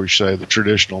shall we say, the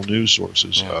traditional news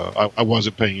sources. Yeah. I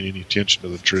wasn't paying any attention to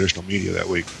the traditional media that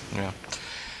week. Yeah.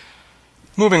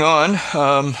 Moving on,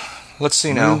 let's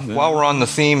see now. While we're on the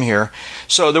theme here,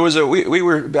 so there was we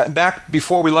were back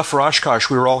before we left for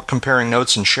Oshkosh. We were all comparing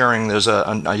notes and sharing. There's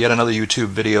yet another YouTube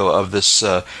video of this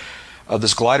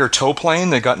glider tow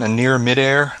plane that got in a near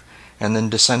midair and then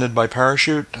descended by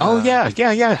parachute. Yeah.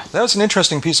 That was an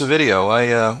interesting piece of video.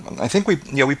 I think we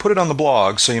put it on the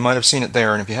blog, so you might have seen it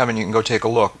there. And if you haven't, you can go take a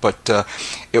look. But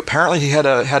apparently, he had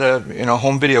a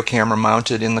home video camera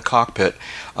mounted in the cockpit,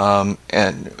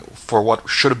 and for what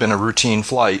should have been a routine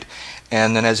flight.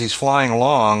 And then as he's flying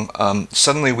along,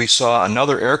 suddenly we saw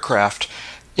another aircraft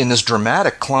in this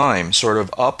dramatic climb, sort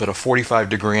of up at a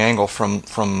 45-degree angle from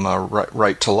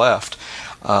right to left.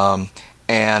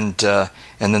 and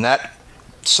then that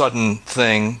sudden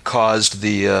thing caused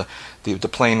the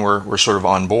plane we're sort of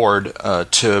on board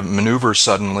to maneuver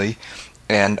suddenly.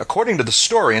 And according to the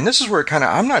story, and this is where it kind of,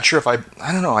 I'm not sure if I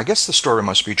don't know, I guess the story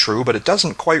must be true, but it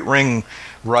doesn't quite ring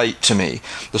right to me.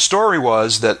 The story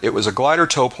was that it was a glider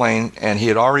tow plane, and he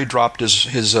had already dropped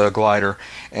his glider,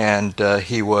 and but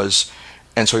he was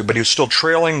still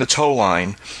trailing the tow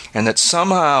line, and that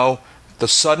somehow the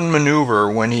sudden maneuver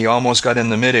when he almost got in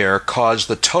the midair caused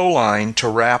the tow line to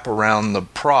wrap around the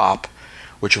prop,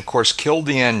 which of course killed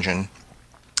the engine.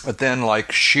 But then,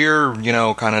 like sheer,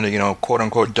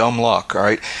 quote-unquote dumb luck, all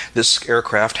right, this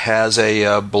aircraft has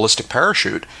a ballistic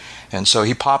parachute. And so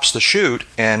he pops the chute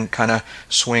and kind of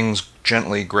swings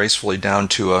gently, gracefully down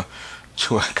to a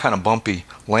kind of bumpy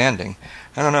landing.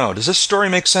 I don't know. Does this story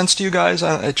make sense to you guys?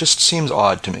 It just seems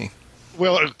odd to me.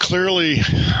 Well, clearly...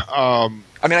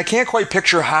 I can't quite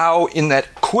picture how in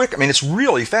that quick... it's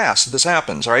really fast that this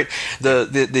happens, right?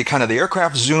 The kind of the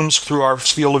aircraft zooms through our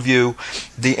field of view,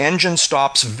 the engine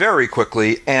stops very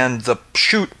quickly, and the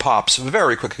chute pops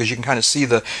very quickly because you can kind of see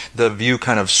the view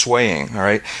kind of swaying, all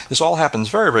right? This all happens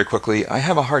very, very quickly. I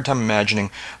have a hard time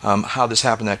imagining how this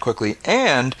happened that quickly,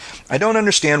 and I don't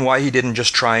understand why he didn't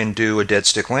just try and do a dead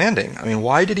stick landing.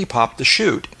 Why did he pop the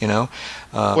chute,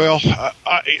 Well,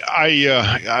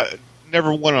 I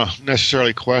never want to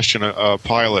necessarily question a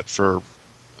pilot for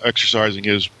exercising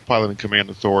his piloting command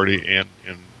authority and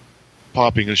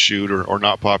popping a chute or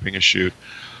not popping a chute.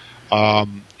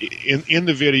 In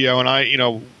the video,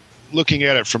 and looking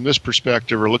at it from this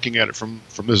perspective, or looking at it from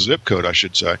this zip code, I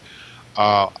should say,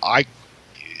 I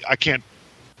can't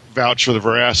vouch for the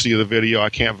veracity of the video. I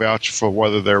can't vouch for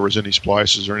whether there was any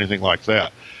splices or anything like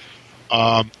that.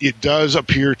 It does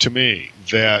appear to me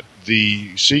that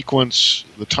the sequence,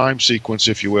 the time sequence,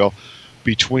 if you will,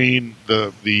 between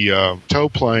the tow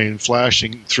plane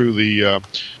flashing through the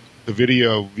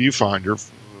video viewfinder,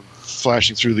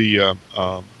 flashing through the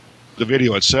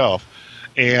video itself,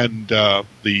 and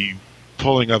the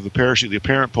pulling of the parachute, the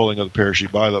apparent pulling of the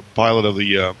parachute by the pilot of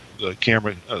the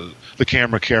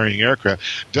camera carrying aircraft,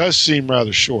 does seem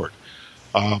rather short.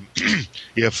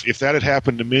 If that had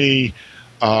happened to me,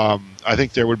 I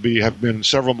think there would have been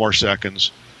several more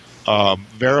seconds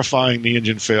verifying the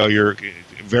engine failure,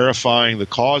 verifying the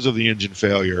cause of the engine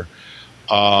failure,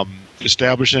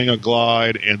 establishing a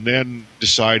glide, and then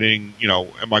deciding,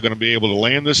 am I going to be able to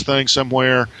land this thing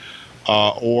somewhere,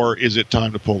 or is it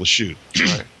time to pull the chute?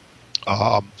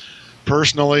 Right.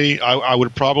 Personally, I would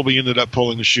have probably ended up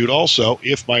pulling the chute also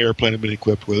if my airplane had been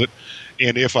equipped with it,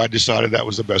 and if I decided that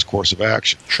was the best course of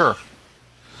action. Sure.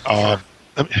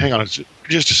 Hang on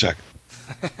just a second.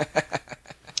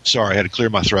 Sorry, I had to clear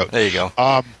my throat. There you go.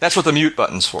 That's what the mute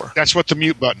button's for. That's what the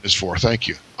mute button is for. Thank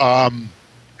you.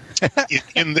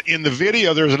 In the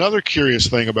video, there's another curious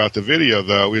thing about the video,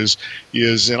 though, is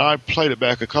and I played it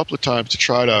back a couple of times to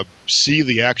try to see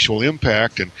the actual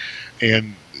impact,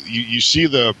 and you see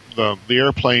the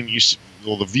airplane,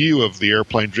 the view of the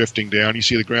airplane drifting down. You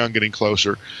see the ground getting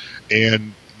closer,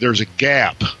 and there's a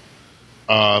gap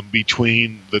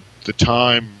between the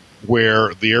time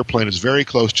where the airplane is very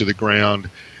close to the ground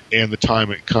and the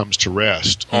time it comes to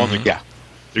rest on the ground.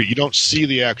 You don't see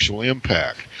the actual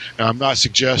impact. Now, I'm not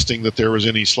suggesting that there was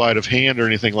any sleight of hand or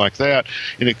anything like that,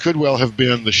 and it could well have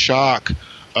been the shock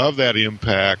of that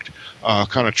impact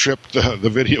kind of tripped the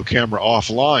video camera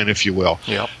offline, if you will.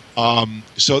 Yep.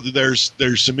 So there's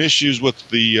some issues with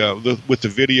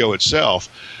the video itself,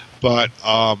 but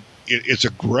it's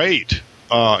a great.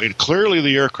 Clearly,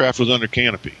 the aircraft was under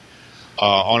canopy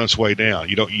on its way down.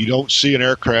 You don't see an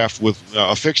aircraft with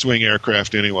a fixed wing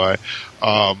aircraft anyway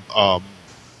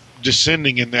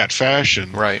descending in that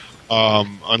fashion, right?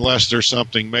 Unless there's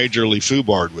something majorly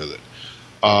foobarred with it.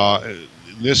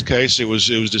 In this case, it was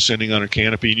descending under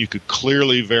canopy, and you could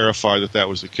clearly verify that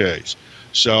was the case.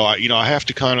 So I have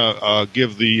to kind of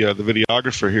give the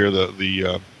videographer here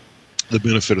the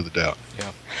benefit of the doubt.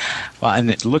 Yeah. Well,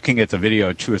 and looking at the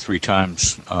video 2 or 3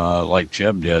 times, like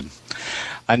Jeb did,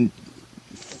 I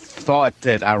thought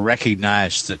that I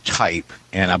recognized the type,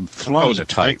 and I've flown the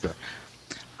type.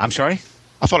 I'm sorry?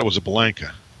 I thought it was a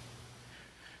Blanca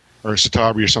or a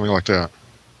Citabria or something like that.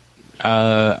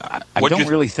 I don't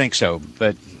really think so.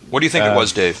 But what do you think it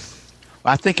was, Dave?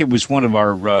 I think it was one of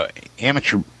our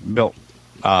amateur-built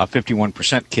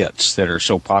 51% kits that are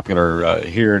so popular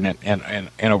here and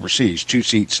overseas. 2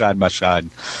 seats side by side.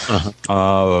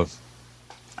 Uh-huh.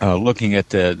 Looking at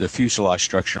the fuselage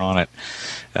structure on it,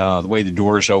 the way the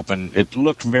doors open, it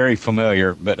looked very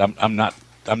familiar, but I'm not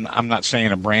I'm not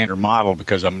saying a brand or model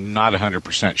because I'm not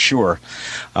 100% sure.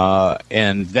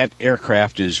 And that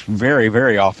aircraft is very,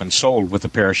 very often sold with the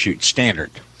parachute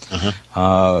standard.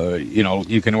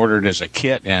 You can order it as a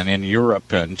kit, and in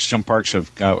Europe and some parts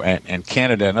of and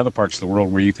Canada and other parts of the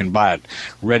world where you can buy it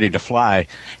ready to fly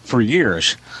for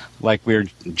years, like we're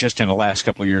just in the last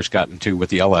couple of years gotten to with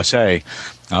the LSA.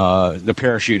 The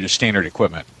parachute is standard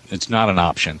equipment. It's not an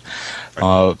option.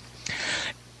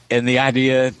 And the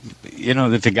idea,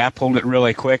 that the guy pulled it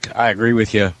really quick, I agree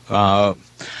with you. I'm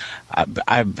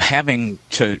having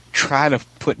to try to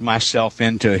put myself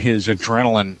into his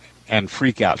adrenaline and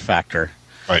freak out factor,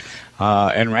 right?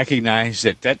 And recognize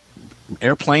that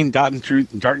airplane darting through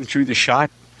the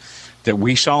shot that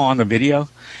we saw on the video,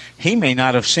 he may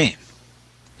not have seen.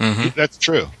 Mm-hmm. That's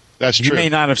true. He may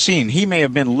not have seen. He may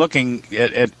have been looking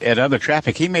at other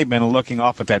traffic. He may have been looking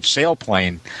off at that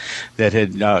sailplane that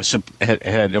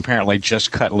had apparently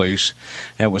just cut loose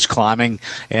and was climbing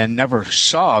and never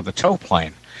saw the tow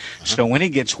plane. So when he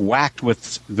gets whacked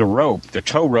with the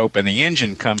tow rope, and the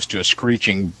engine comes to a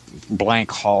screeching blank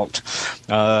halt,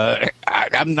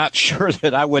 I'm not sure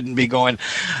that I wouldn't be going,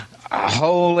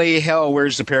 holy hell,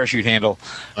 where's the parachute handle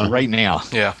right now?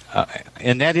 Yeah.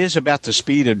 And that is about the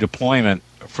speed of deployment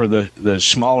for the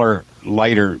smaller,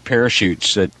 lighter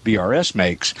parachutes that BRS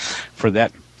makes for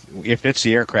that. If it's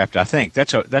the aircraft, I think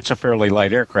that's a fairly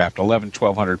light aircraft,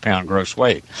 1,200 pound gross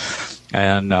weight.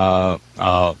 And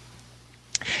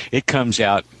it comes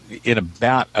out in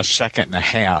about a second and a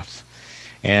half,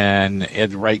 and at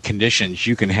the right conditions,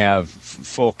 you can have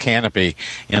full canopy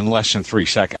in less than 3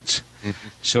 seconds. Mm-hmm.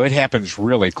 So it happens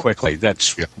really quickly.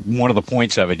 That's one of the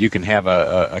points of it. You can have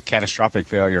a catastrophic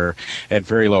failure at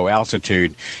very low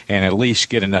altitude and at least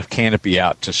get enough canopy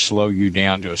out to slow you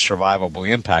down to a survivable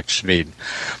impact speed.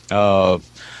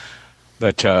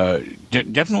 But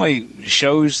definitely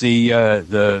shows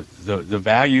the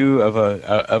value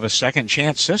of a second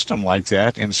chance system like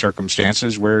that in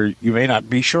circumstances where you may not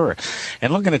be sure.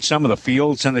 And looking at some of the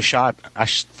fields in the shot, I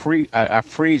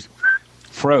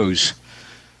froze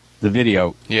the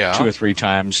video 2 or 3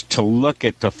 times to look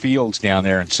at the fields down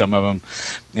there and some of them,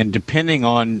 and depending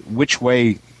on which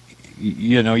way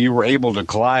you were able to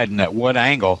glide and at what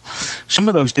angle, some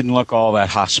of those didn't look all that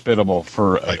hospitable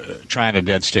for trying a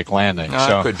dead stick landing.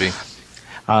 So it could be.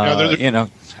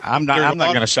 I'm not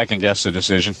going to second guess the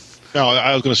decision. No,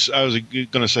 I was going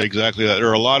to say exactly that. There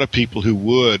are a lot of people who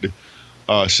would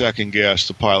second guess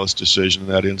the pilot's decision in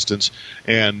that instance,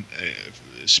 and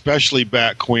especially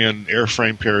back when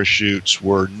airframe parachutes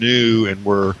were new and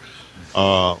were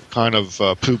kind of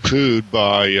poo-pooed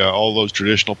by all those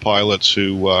traditional pilots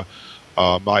who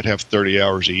might have 30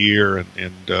 hours a year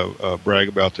and brag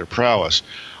about their prowess.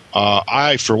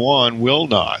 I, for one, will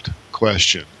not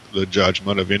question the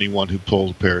judgment of anyone who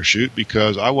pulled a parachute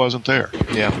because I wasn't there.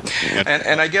 Yeah.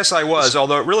 And I guess I was,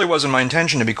 although it really wasn't my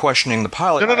intention to be questioning the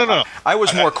pilot. No. I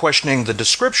was more questioning the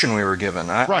description we were given.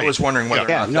 I was wondering whether or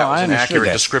not that was an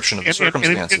accurate description of the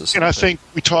circumstances. And I think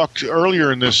we talked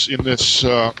earlier in this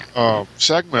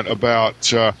segment about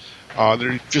there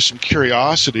are just some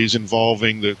curiosities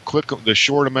involving the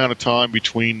short amount of time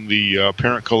between the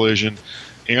apparent collision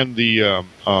and the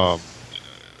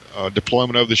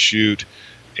deployment of the chute,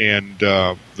 and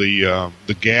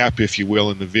the gap, if you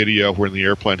will, in the video when the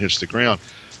airplane hits the ground.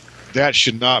 That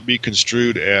should not be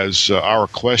construed as our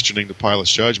questioning the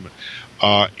pilot's judgment.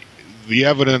 The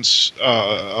evidence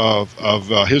of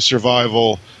his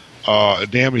survival, a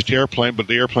damaged airplane, but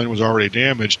the airplane was already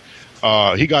damaged.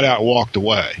 He got out and walked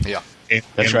away. Yeah.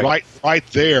 And right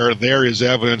there is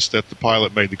evidence that the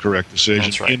pilot made the correct decision.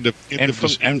 That's right.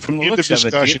 From the looks of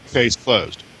it, case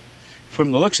closed.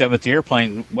 From the looks of it, the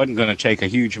airplane wasn't going to take a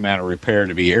huge amount of repair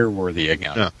to be airworthy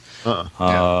again.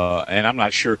 And I'm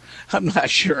not sure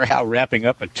how wrapping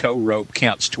up a tow rope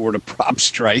counts toward a prop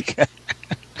strike.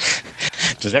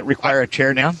 Does that require a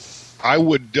tear down? I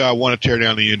would want to tear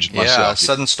down the engine myself. Yeah, a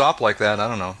sudden stop like that, I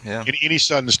don't know. Yeah, any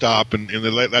sudden stop, and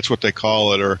that's what they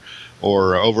call it, or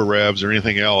over revs or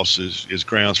anything else is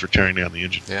grounds for tearing down the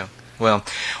engine. Yeah. Well,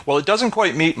 it doesn't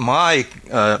quite meet my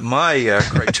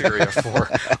criteria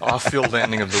for off-field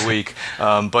landing of the week,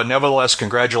 but nevertheless,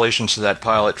 congratulations to that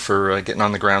pilot for getting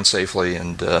on the ground safely.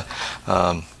 And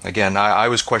again, I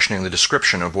was questioning the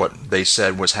description of what they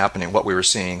said was happening, what we were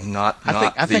seeing,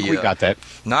 I think we got that.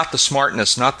 Not the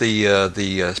smartness, not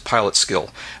the pilot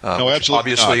skill. No,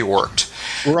 absolutely obviously not. worked.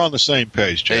 We're on the same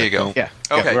page, Jack. There you go. Yeah.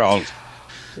 Okay. Yeah, we're all.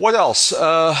 What else?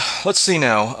 Let's see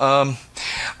now.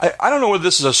 I don't know whether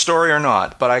this is a story or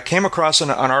not, but I came across an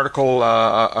article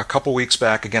a couple weeks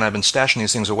back. Again, I've been stashing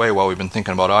these things away while we've been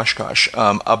thinking about Oshkosh,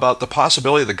 about the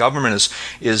possibility the government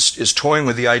is toying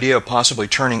with the idea of possibly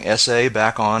turning SA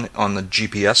back on the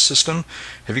GPS system.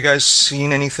 Have you guys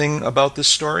seen anything about this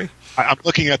story? I'm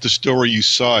looking at the story you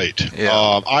cite.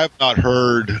 Yeah. I have not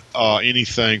heard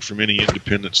anything from any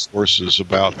independent sources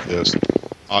about this.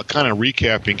 Kind of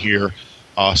recapping here,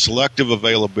 selective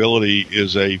availability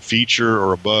is a feature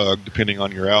or a bug, depending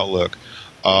on your outlook,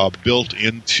 built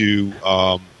into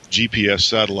GPS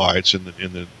satellites and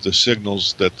the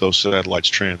signals that those satellites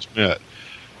transmit.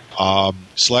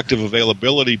 Selective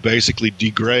availability basically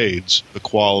degrades the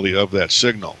quality of that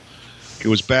signal. It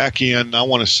was back in, I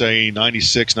want to say,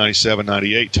 96, 97,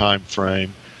 98 time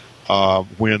frame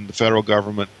when the federal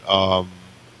government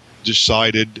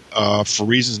decided, for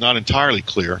reasons not entirely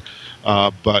clear,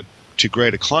 but to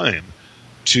great acclaim,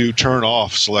 to turn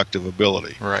off selective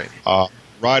ability. Right.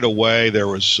 Right away, there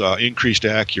was increased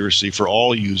accuracy for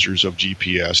all users of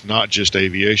GPS, not just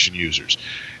aviation users.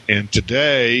 And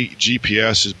today,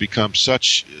 GPS has become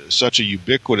such a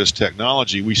ubiquitous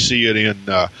technology. We see it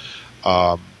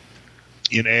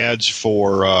in ads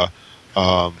for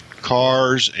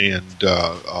cars and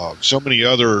so many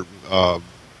other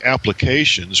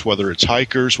applications, whether it's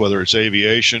hikers, whether it's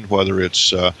aviation, whether it's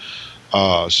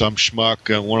some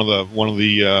schmuck, one of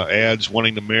the ads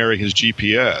wanting to marry his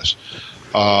GPS.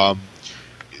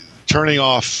 Turning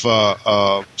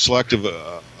off selective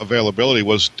availability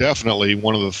was definitely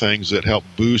one of the things that helped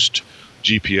boost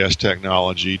GPS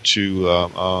technology to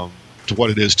what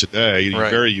it is today.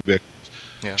 Right. Very ubiquitous.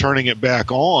 Yeah. Turning it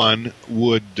back on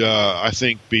would, I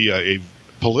think, be a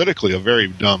politically a very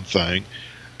dumb thing,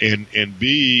 and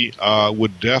B,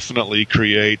 would definitely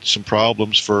create some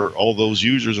problems for all those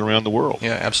users around the world.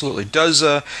 Yeah, absolutely. Does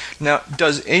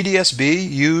ADSB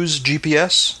use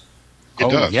GPS? It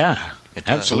does. Yeah. It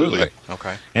does. Absolutely.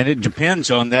 Okay. And it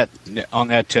depends on that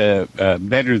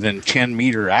better than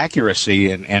 10-meter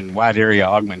accuracy and wide area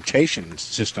augmentation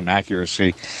system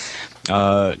accuracy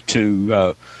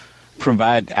to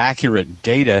provide accurate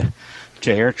data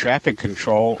to air traffic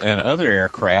control and other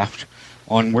aircraft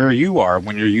on where you are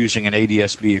when you're using an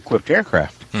ADSB equipped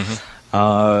aircraft.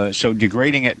 Mm-hmm. So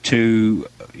degrading it to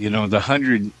the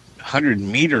 100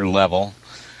 meter level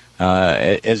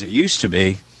as it used to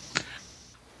be,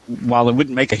 while it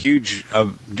wouldn't make a huge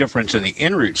difference in the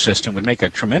en route system, would make a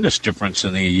tremendous difference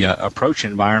in the approach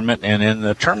environment and in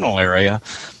the terminal area,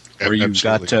 where you've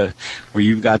got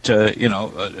a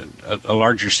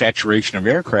larger saturation of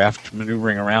aircraft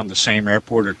maneuvering around the same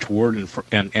airport or toward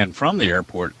and from the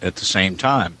airport at the same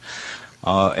time.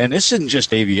 And this isn't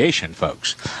just aviation,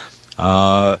 folks.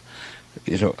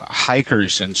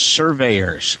 Hikers and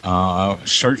surveyors,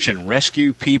 search and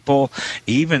rescue people,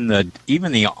 even the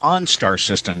OnStar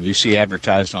system you see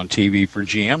advertised on TV for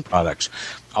GM products,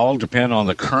 all depend on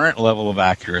the current level of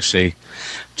accuracy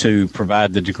to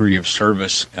provide the degree of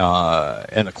service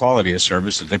and the quality of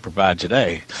service that they provide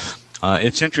today.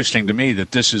 It's interesting to me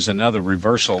that this is another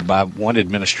reversal by one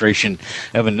administration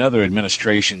of another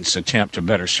administration's attempt to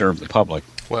better serve the public.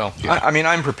 Well, yeah.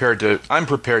 I'm prepared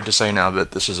to say now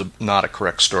that this is not a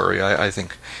correct story. I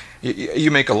think you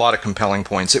make a lot of compelling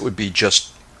points. It would be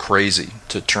just crazy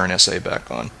to turn SA back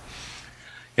on.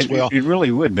 It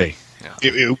really would be. Yeah.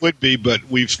 It would be, but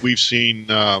we've seen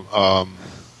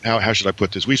how should I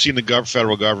put this? We've seen the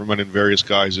federal government in various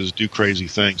guises do crazy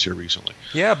things here recently.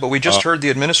 Yeah, but we just heard the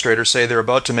administrator say they're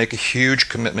about to make a huge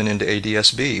commitment into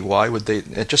ADSB. Why would they?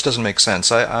 It just doesn't make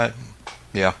sense.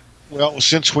 Yeah. Well,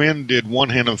 since when did one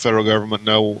hand of the federal government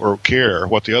know or care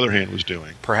what the other hand was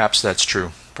doing? Perhaps that's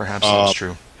true. That's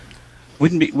true.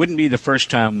 Wouldn't be the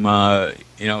first time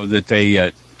that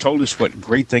they told us what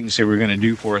great things they were going to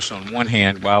do for us on one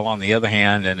hand, while on the other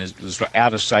hand, and as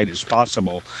out of sight as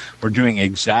possible, we're doing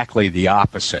exactly the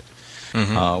opposite.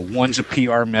 Mm-hmm. One's a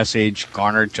PR message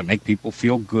garnered to make people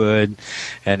feel good,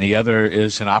 and the other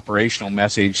is an operational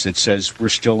message that says we're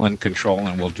still in control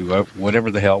and we'll do whatever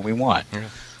the hell we want. Yeah.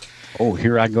 Oh,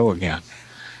 here I go again.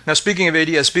 Now, speaking of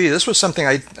ADSB, this was something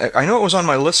I know it was on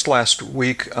my list last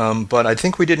week, but I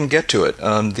think we didn't get to it.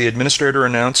 The administrator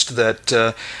announced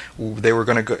that they were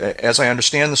going to go, as I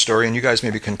understand the story, and you guys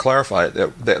maybe can clarify it,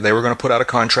 that they were going to put out a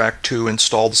contract to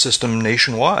install the system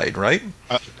nationwide, right?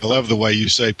 I love the way you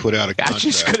say put out a contract. I was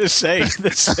just going to say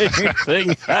the same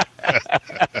thing.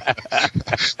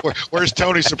 Where's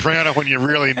Tony Soprano when you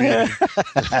really need him?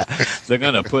 They're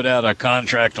going to put out a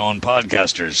contract on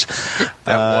podcasters.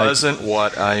 That wasn't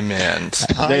what I meant.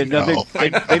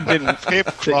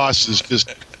 Across is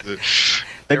just...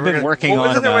 They've been working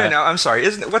on. Now, I'm sorry.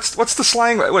 Isn't it, what's the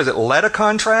slang? What is it? Let a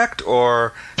contract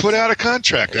or put out a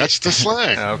contract? That's the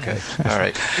slang. Okay, all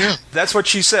right. Yeah, that's what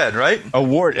she said, right?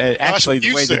 Award. Actually,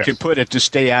 the way that you put it to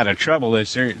stay out of trouble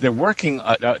is they're working.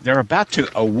 They're about to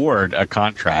award a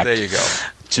contract. There you go.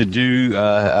 To do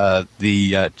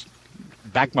the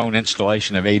backbone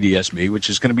installation of ADSB, which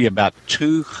is going to be about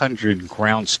 200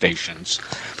 ground stations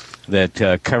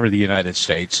that cover the United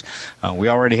States. We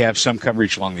already have some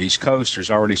coverage along the East Coast.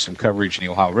 There's already some coverage in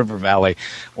the Ohio River Valley.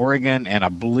 Oregon and I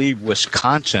believe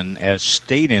Wisconsin as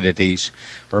state entities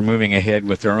are moving ahead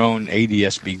with their own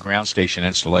ADSB ground station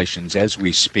installations as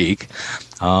we speak.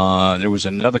 There was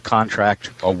another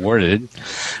contract awarded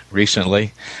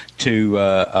recently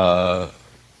to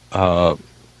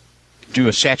do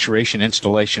a saturation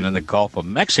installation in the Gulf of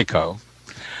Mexico,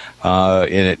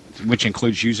 which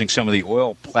includes using some of the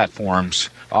oil platforms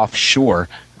offshore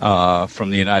from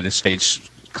the United States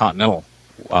continental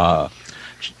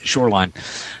shoreline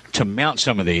to mount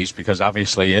some of these, because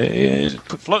obviously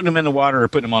floating them in the water or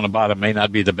putting them on the bottom may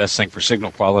not be the best thing for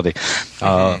signal quality.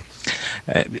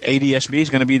 ADSB is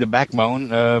going to be the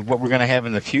backbone of what we're going to have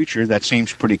in the future. That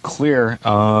seems pretty clear,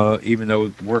 even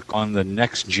though work on the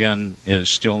next gen is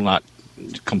still not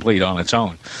complete on its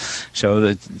own.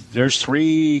 So there's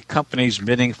 3 companies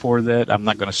bidding for that. I'm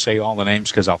not going to say all the names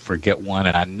because I'll forget one,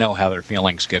 and I know how their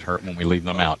feelings get hurt when we leave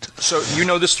them out. So you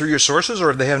know this through your sources, or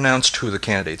have they announced who the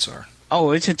candidates are?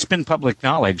 Oh, it's been public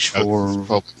knowledge for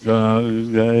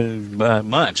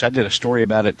months. I did a story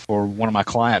about it for one of my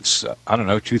clients,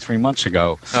 2-3 months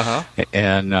ago. Uh-huh.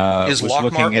 And is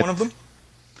Lockmart one of them?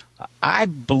 I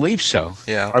believe so.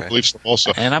 Yeah, okay. I believe so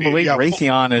also. And I believe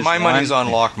Raytheon is my money's on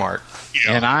Lockmart.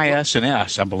 Yeah. And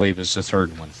IS&S, I believe, is the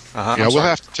third one. Uh-huh. Yeah, we'll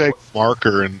have to take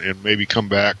Marker and maybe come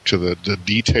back to the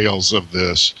details of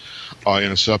this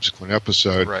in a subsequent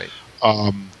episode. Right.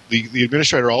 The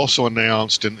administrator also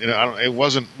announced, and it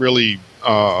wasn't really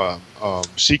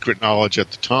secret knowledge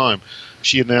at the time.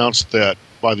 She announced that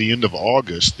by the end of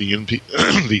August, the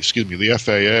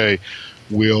FAA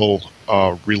will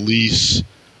release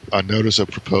a notice of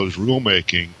proposed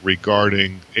rulemaking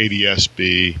regarding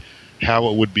ADSB, how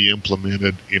it would be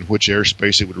implemented, in which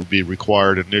airspace it would be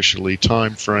required initially,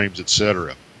 time frames,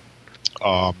 etc.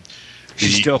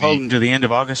 She's still holding to the end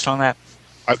of August on that?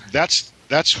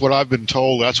 That's what I've been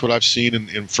told. That's what I've seen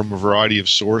from a variety of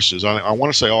sources. I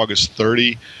want to say August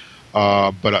 30,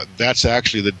 but that's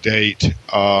actually the date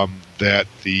that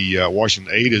the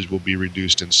Washington 8s will be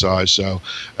reduced in size. So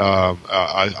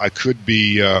I could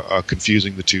be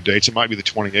confusing the 2 dates. It might be the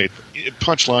 28th.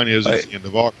 Punchline is at the end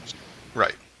of August.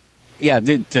 Right. Yeah,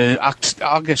 the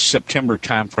August-September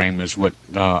timeframe is what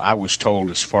I was told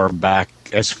as far back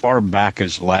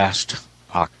as last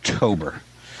October.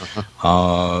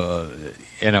 Uh-huh.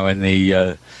 And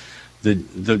the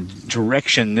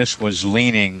direction this was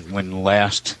leaning when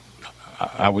last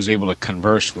I was able to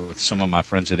converse with some of my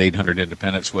friends at 800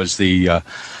 Independence was the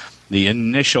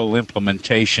initial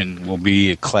implementation will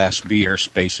be at Class B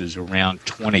airspaces around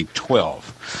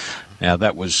 2012. Now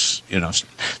that was,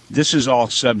 this is all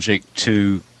subject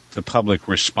to the public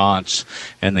response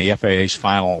and the FAA's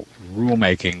final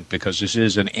rulemaking, because this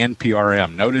is an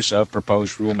NPRM, Notice of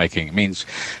Proposed Rulemaking. It means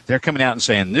they're coming out and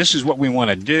saying, this is what we want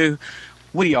to do.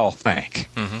 What do y'all think?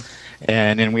 Mm-hmm.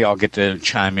 And then we all get to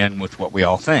chime in with what we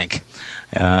all think.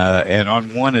 And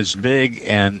on one as big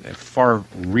and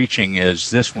far-reaching as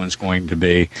this one's going to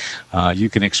be, you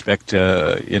can expect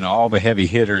all the heavy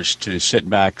hitters to sit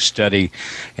back, study,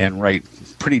 and write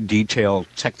pretty detailed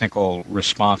technical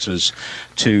responses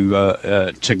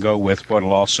to go with what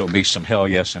will also be some hell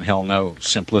yes and hell no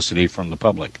simplicity from the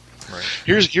public. Right.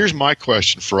 Here's my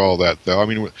question for all that, though. I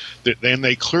mean, and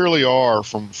they clearly are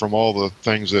from all the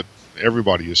things that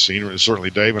everybody has seen, or certainly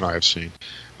Dave and I have seen.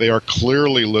 They are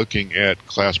clearly looking at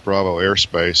Class Bravo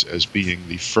airspace as being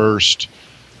the first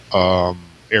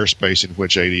airspace in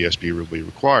which ADSB will be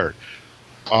required.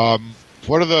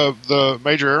 What do the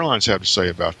major airlines have to say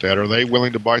about that? Are they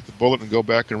willing to bite the bullet and go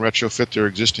back and retrofit their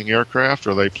existing aircraft?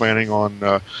 Are they planning on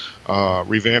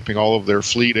revamping all of their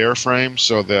fleet airframes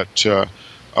so that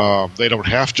they don't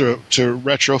have to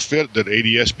retrofit, that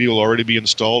ADSB will already be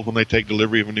installed when they take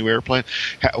delivery of a new airplane?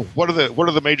 What do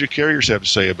the major carriers have to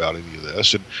say about any of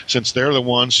this? And since they're the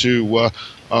ones who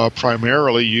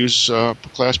primarily use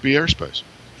Class B airspace.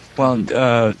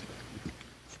 Well,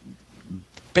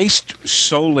 based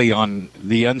solely on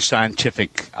the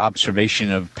unscientific observation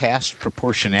of past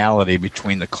proportionality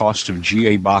between the cost of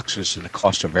GA boxes and the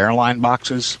cost of airline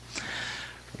boxes,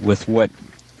 with what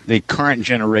the current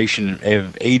generation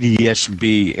of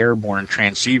ADSB airborne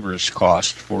transceivers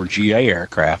cost for GA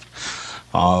aircraft,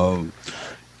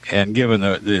 and given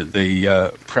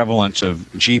the prevalence of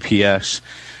GPS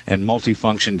and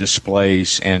multifunction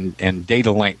displays and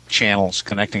data link channels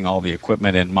connecting all the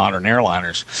equipment in modern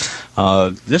airliners,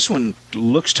 this one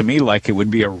looks to me like it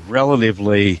would be a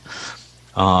relatively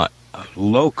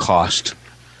low-cost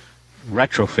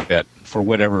retrofit for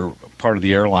whatever part of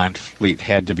the airline fleet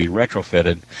had to be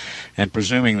retrofitted. And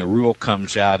presuming the rule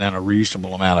comes out in a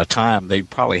reasonable amount of time, they'd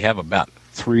probably have about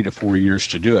 3 to 4 years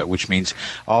to do it, which means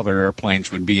all their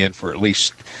airplanes would be in for at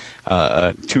least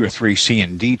 2 or 3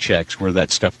 C&D checks where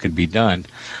that stuff could be done.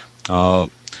 But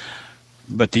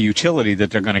the utility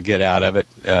that they're going to get out of it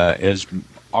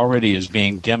is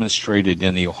being demonstrated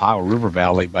in the Ohio River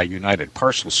Valley by United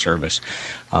Parcel Service.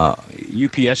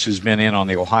 UPS has been in on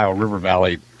the Ohio River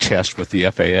Valley test with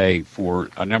the FAA for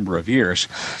a number of years.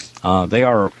 They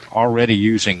are already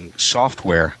using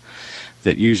software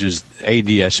that uses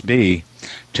ADS-B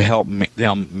to help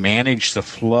them manage the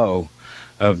flow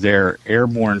of their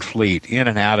airborne fleet in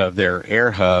and out of their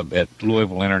air hub at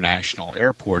Louisville International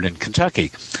Airport in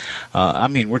Kentucky.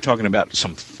 We're talking about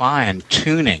some fine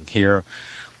tuning here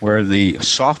where the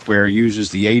software uses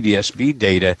the ADS-B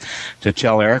data to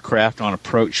tell aircraft on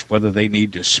approach whether they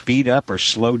need to speed up or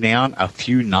slow down a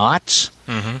few knots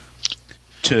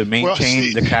to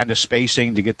maintain the kind of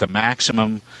spacing to get the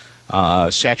maximum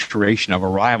saturation of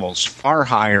arrivals, far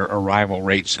higher arrival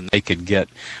rates than they could get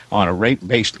on a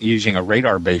rate-based, using a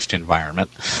radar-based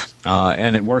environment,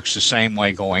 and it works the same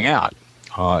way going out.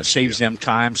 It saves them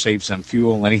time, saves them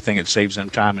fuel. Anything that saves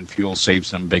them time and fuel saves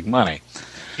them big money.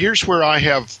 Here's where I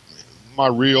have my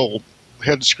real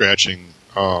head-scratching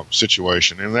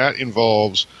situation, and that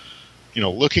involves,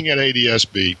 looking at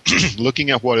ADS-B, looking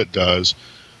at what it does,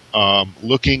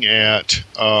 looking at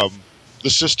the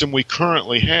system we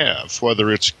currently have,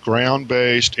 whether it's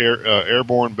ground-based,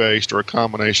 airborne-based, or a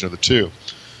combination of the two.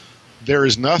 There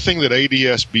is nothing that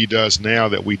ADS-B does now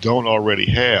that we don't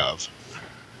already have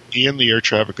in the air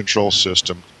traffic control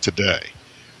system today.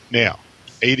 Now,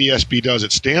 ADS-B does it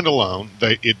standalone.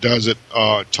 It does it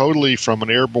totally from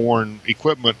an airborne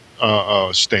equipment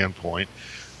standpoint.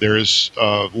 There is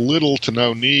little to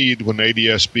no need when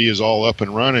ADS-B is all up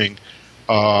and running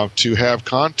to have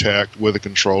contact with a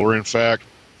controller. In fact,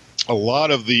 a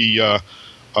lot of the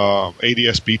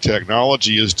ADS-B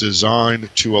technology is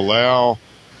designed to allow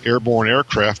airborne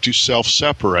aircraft to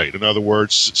self-separate. In other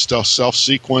words,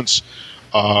 self-sequence,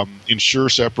 ensure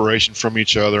separation from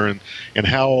each other, and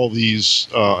how all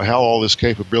this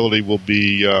capability will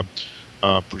be,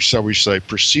 shall we say,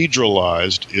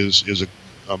 proceduralized is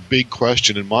a big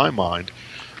question in my mind.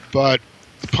 But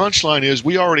the punchline is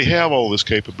we already have all this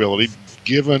capability,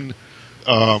 given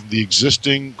the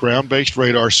existing ground-based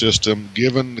radar system,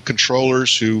 given the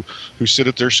controllers who sit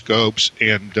at their scopes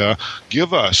and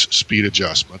give us speed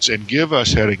adjustments and give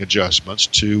us heading adjustments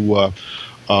to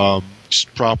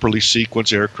properly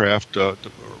sequence aircraft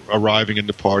arriving and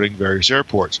departing various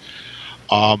airports.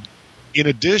 In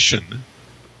addition,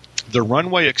 the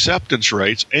runway acceptance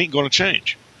rates ain't going to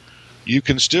change. You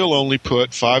can still only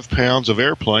put 5 pounds of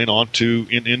airplane into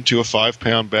a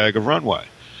 5-pound bag of runway.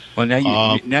 Well,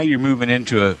 now you're moving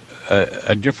into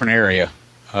a different area.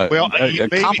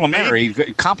 Complementary.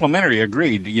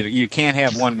 Agreed. You can't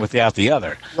have one without the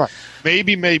other. Right.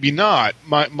 Maybe not.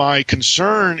 My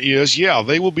concern is,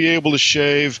 they will be able to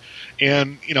shave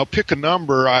and pick a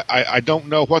number. I don't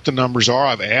know what the numbers are.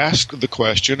 I've asked the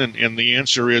question, and the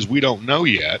answer is we don't know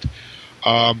yet.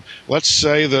 Let's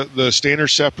say the standard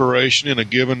separation in a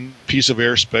given piece of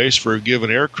airspace for a given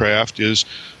aircraft is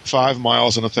 5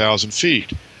 miles and 1,000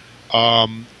 feet.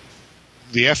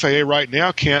 The FAA right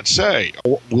now can't say.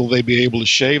 Will they be able to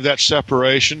shave that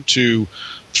separation to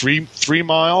 3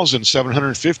 miles and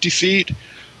 750 feet,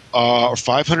 or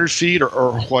 500 feet,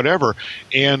 or whatever?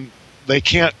 And they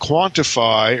can't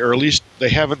quantify, or at least they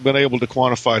haven't been able to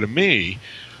quantify to me,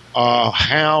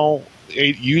 how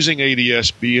using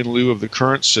ADS-B in lieu of the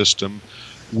current system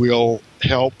will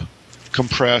help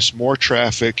compress more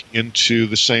traffic into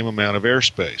the same amount of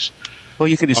airspace. Well,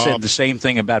 you could have said the same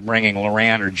thing about bringing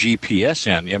LORAN or GPS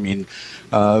in. I mean,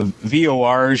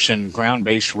 VORs and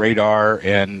ground-based radar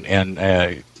and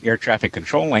air traffic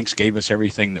control links gave us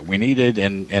everything that we needed,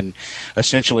 and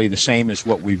essentially the same as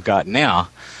what we've got now.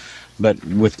 But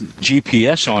with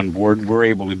GPS on board, we're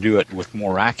able to do it with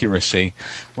more accuracy.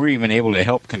 We're even able to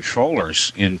help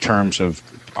controllers in terms of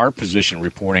our position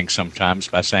reporting sometimes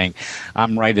by saying,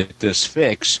 I'm right at this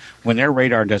fix, when their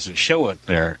radar doesn't show us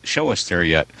there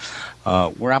yet.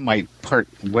 Where I might part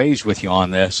ways with you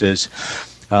on this is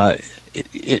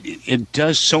it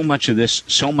does so much of this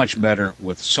so much better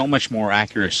with so much more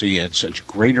accuracy and such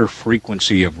greater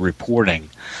frequency of reporting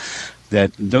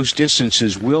that those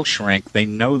distances will shrink. They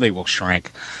know they will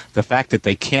shrink. The fact that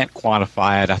they can't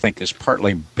quantify it, I think, is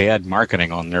partly bad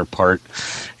marketing on their part,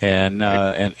 and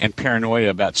paranoia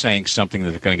about saying something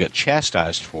that they're going to get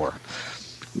chastised for.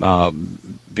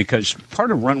 Because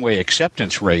part of runway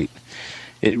acceptance rate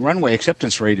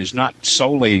is not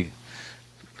solely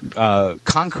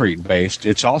concrete based.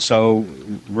 It's also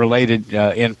related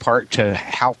in part to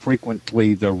how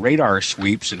frequently the radar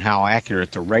sweeps and how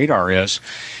accurate the radar is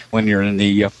when you're in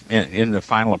the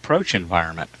final approach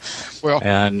environment. Well,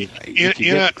 and if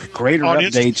you get greater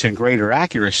updates and greater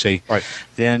accuracy, right,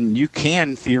 then you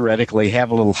can theoretically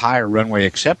have a little higher runway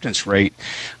acceptance rate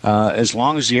as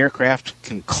long as the aircraft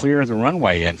can clear the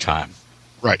runway in time.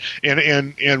 Right,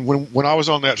 and when I was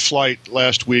on that flight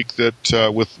last week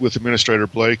that with Administrator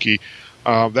Blakey,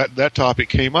 that topic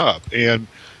came up, and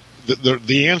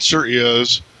the answer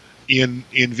is in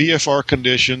VFR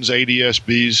conditions,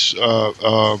 ADS-B's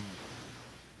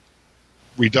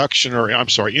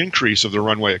increase of the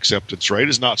runway acceptance rate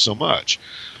is not so much.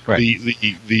 Right.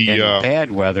 In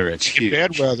bad weather, it's huge. In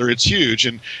bad weather, it's huge,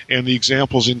 and the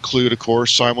examples include, of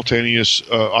course, simultaneous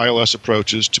ILS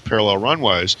approaches to parallel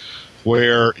runways,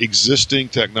 where existing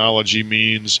technology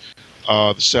means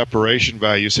the separation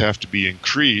values have to be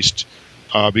increased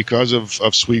because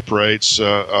of sweep rates,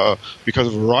 because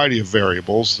of a variety of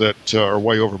variables that are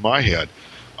way over my head.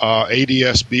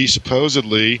 ADS-B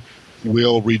supposedly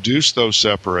will reduce those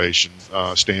separation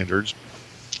standards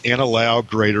and allow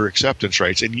greater acceptance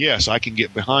rates. And yes, I can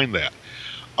get behind that.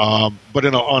 But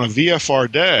on a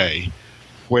VFR day,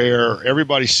 where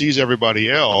everybody sees everybody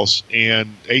else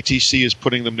and ATC is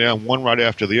putting them down one right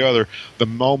after the other, the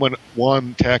moment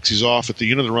one taxis off at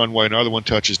the end of the runway and the other one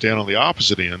touches down on the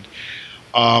opposite end,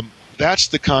 that's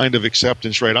the kind of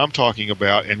acceptance rate I'm talking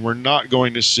about, and we're not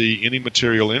going to see any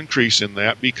material increase in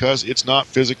that because it's not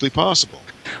physically possible.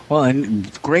 Well,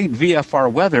 and great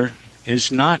VFR weather is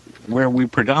not where we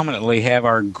predominantly have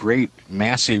our great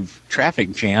massive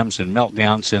traffic jams and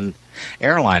meltdowns in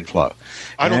airline flow.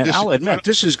 I'll admit,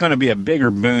 this is going to be a bigger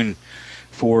boon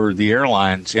for the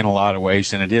airlines in a lot of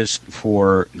ways than it is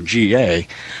for GA,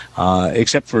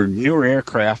 except for newer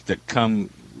aircraft that come,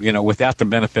 without the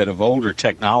benefit of older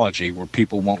technology where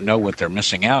people won't know what they're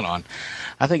missing out on.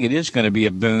 I think it is going to be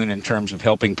a boon in terms of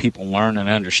helping people learn and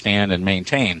understand and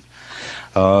maintain.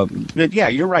 But yeah,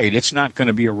 you're right. It's not going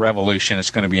to be a revolution.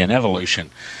 It's going to be an evolution.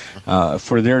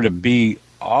 For there to be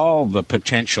all the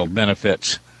potential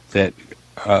benefits that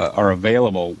are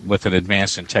available with an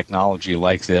advance in technology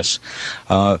like this,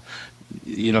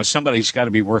 somebody's got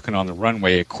to be working on the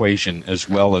runway equation as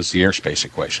well as the airspace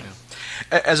equation.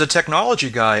 As a technology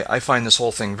guy, I find this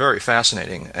whole thing very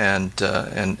fascinating, and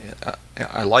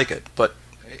I like it. But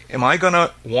am I going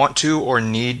to want to or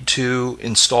need to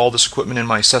install this equipment in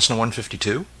my Cessna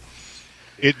 152?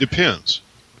 It depends.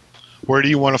 Where do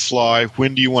you want to fly?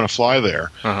 When do you want to fly there?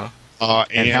 Uh-huh.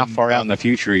 And how far out in the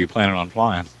future are you planning on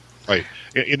flying? Right.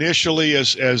 Initially,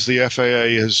 as the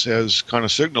FAA has kind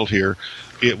of signaled here,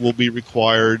 it will be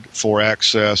required for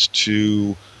access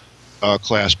to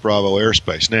Class Bravo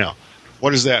airspace. Now, what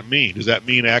does that mean? Does that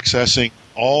mean accessing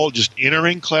just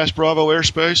entering Class Bravo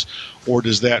airspace, or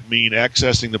does that mean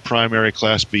accessing the primary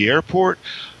Class B airport?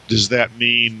 Does that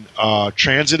mean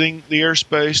transiting the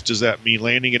airspace? Does that mean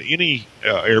landing at any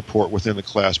airport within the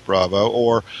Class Bravo,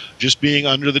 or just being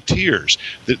under the tiers?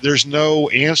 There's no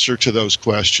answer to those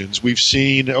questions. We've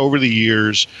seen over the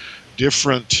years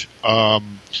different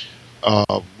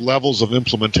levels of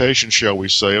implementation, shall we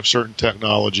say, of certain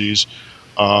technologies,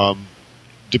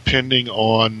 depending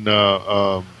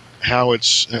on how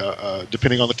it's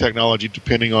depending on the technology,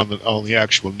 depending on the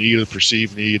actual need, the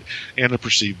perceived need, and the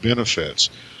perceived benefits.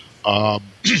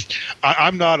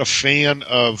 I'm not a fan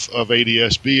of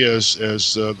ADS-B as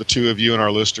the two of you and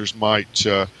our listeners might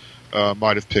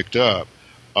have picked up.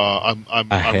 I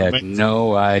had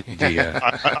no idea.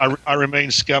 I remain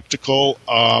skeptical.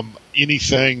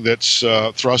 Anything that's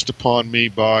thrust upon me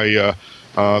by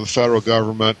the federal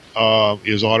government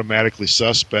is automatically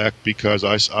suspect because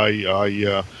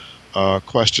I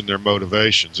question their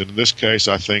motivations. And in this case,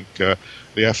 I think the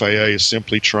FAA is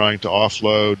simply trying to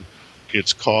offload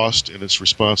its cost and its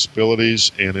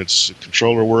responsibilities and its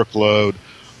controller workload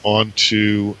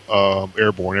onto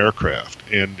airborne aircraft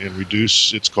and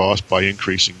reduce its cost by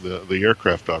increasing the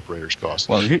aircraft operator's cost.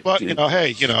 Well, but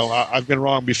I've been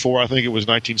wrong before. I think it was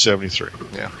 1973.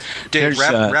 Yeah, Dave,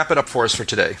 wrap it up for us for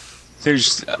today.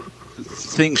 There's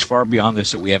things far beyond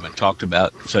this that we haven't talked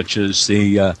about, such as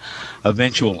the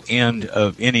eventual end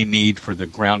of any need for the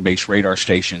ground-based radar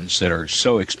stations that are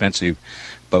so expensive,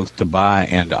 both to buy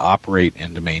and to operate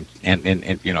and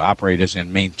to operate as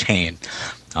in maintain.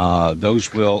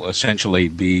 those will essentially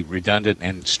be redundant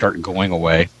and start going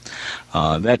away.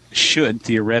 That should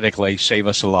theoretically save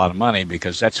us a lot of money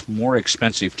because that's more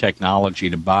expensive technology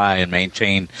to buy and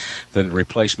maintain than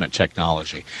replacement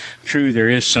technology. True, there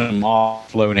is some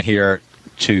offloading here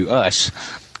to us,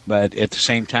 but at the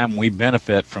same time, we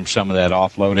benefit from some of that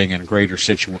offloading and greater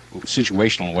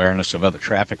situational awareness of other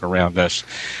traffic around us,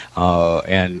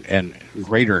 and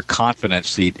greater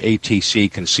confidence that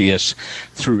ATC can see us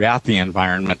throughout the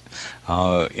environment.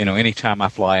 Anytime I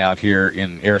fly out here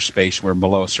in airspace where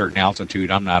below a certain altitude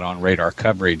I'm not on radar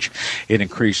coverage, it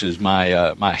increases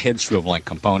my my head swiveling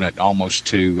component almost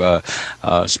to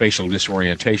spatial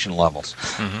disorientation levels,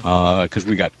 because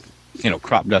we got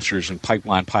crop dusters and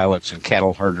pipeline pilots and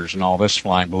cattle herders and all this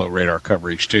flying below radar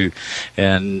coverage too,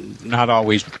 and not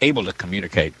always able to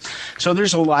communicate. So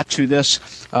there's a lot to this.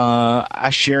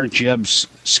 I share Jeb's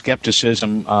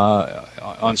skepticism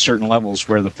on certain levels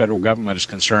where the federal government is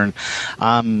concerned.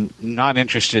 I'm not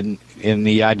interested in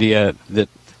the idea that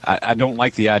I don't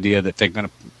like the idea that they're going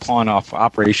to pawn off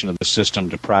operation of the system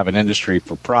to private industry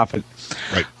for profit.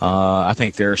 Right. I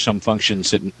think there are some functions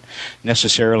that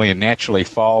necessarily and naturally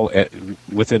fall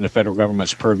within the federal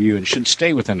government's purview and should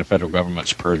stay within the federal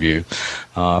government's purview.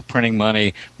 Printing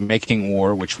money, making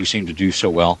war, which we seem to do so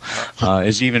well,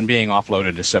 is even being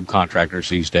offloaded to subcontractors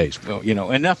these days. Well,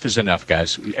 enough is enough,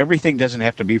 guys. Everything doesn't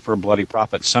have to be for a bloody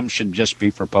profit. Some should just be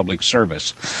for public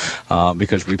service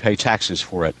because we pay taxes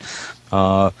for it.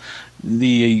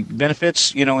 The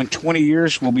benefits, in 20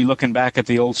 years, we'll be looking back at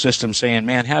the old system saying,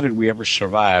 man, how did we ever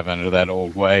survive under that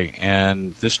old way?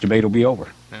 And this debate will be over.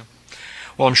 Yeah.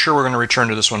 Well, I'm sure we're going to return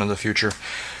to this one in the future.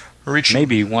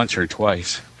 Maybe once or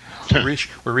twice. We're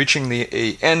reaching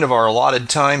the end of our allotted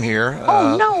time here.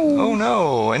 Oh, no. Oh,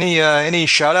 no. Any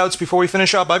shout-outs before we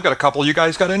finish up? I've got a couple. You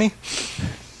guys got any?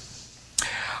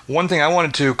 One thing I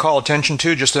wanted to call attention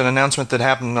to, just an announcement that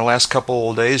happened in the last couple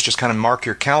of days, just kind of mark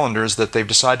your calendars, that they've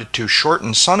decided to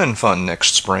shorten Sun and Fun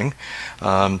next spring.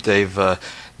 They've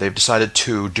decided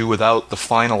to do without the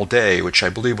final day, which I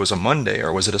believe was a Monday,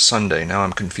 or was it a Sunday? Now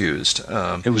I'm confused.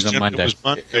 It was a Monday.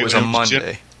 It was a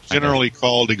Monday. Generally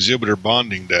called Exhibitor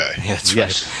Bonding Day. Yeah, that's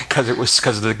right.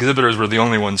 Because the exhibitors were the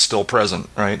only ones still present,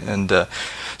 right? And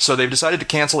so they've decided to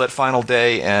cancel that final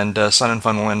day, and Sun and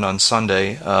Fun will end on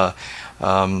Sunday.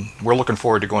 We're looking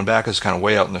forward to going back. It's kind of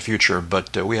way out in the future,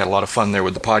 but we had a lot of fun there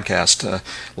with the podcast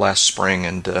last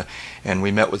spring, and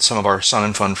we met with some of our Sun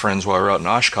and Fun friends while we were out in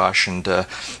Oshkosh and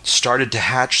started to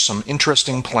hatch some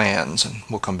interesting plans, and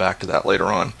we'll come back to that later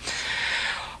on.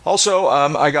 Also,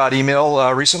 I got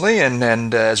email recently,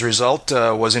 and as a result,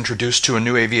 was introduced to a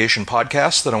new aviation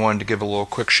podcast that I wanted to give a little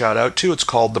quick shout-out to. It's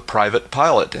called The Private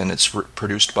Pilot, and it's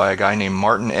produced by a guy named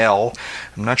Martin L.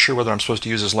 I'm not sure whether I'm supposed to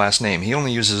use his last name. He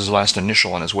only uses his last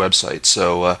initial on his website.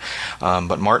 So,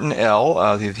 but Martin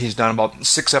L., he's done about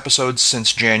 6 episodes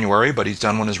since January, but he's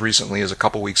done one as recently as a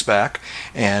couple weeks back.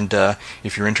 And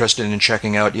if you're interested in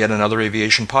checking out yet another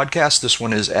aviation podcast, this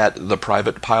one is at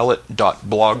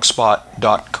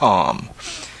theprivatepilot.blogspot.com.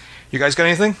 You guys got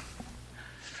anything?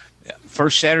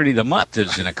 First Saturday of the month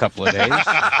is in a couple of days.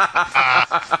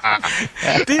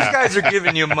 These guys are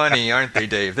giving you money, aren't they,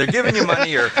 Dave? They're giving you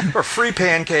money or free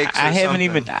pancakes. I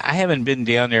haven't been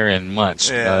down there in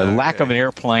months. Lack of an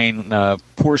airplane,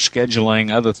 poor scheduling,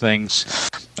 other things.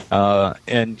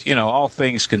 And all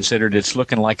things considered, it's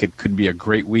looking like it could be a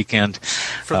great weekend.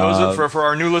 For those for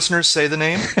our new listeners, say the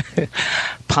name.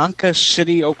 Ponca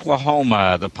City,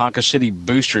 Oklahoma. The Ponca City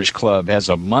Boosters Club has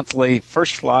a monthly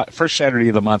first Saturday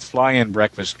of the month fly-in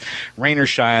breakfast, rain or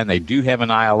shine. They do have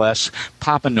an ILS.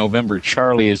 Poppin' November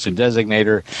Charlie is the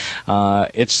designator.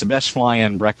 It's the best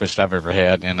fly-in breakfast I've ever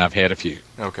had, and I've had a few.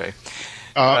 Okay.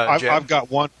 I've got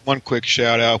one quick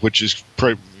shout out, which is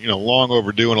long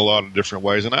overdue in a lot of different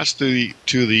ways, and that's to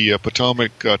the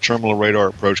Potomac Terminal Radar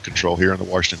Approach Control here in the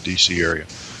Washington D.C. area.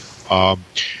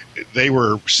 They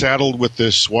were saddled with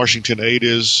this Washington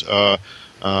ADIS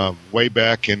way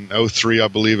back in 2003, I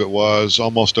believe it was,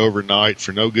 almost overnight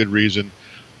for no good reason.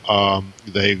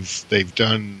 They've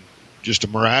done just a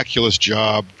miraculous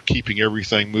job keeping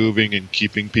everything moving and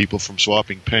keeping people from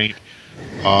swapping paint.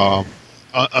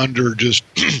 Under just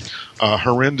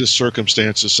horrendous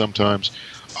circumstances sometimes.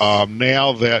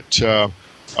 Now that the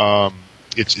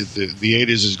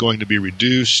ADIS is going to be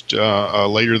reduced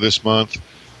later this month,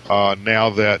 now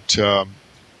that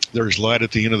there's light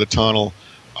at the end of the tunnel,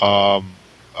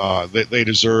 they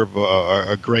deserve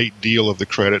a great deal of the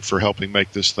credit for helping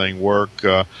make this thing work.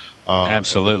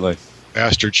 Absolutely.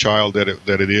 Bastard child that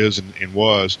it is and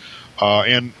was.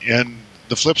 And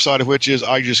the flip side of which is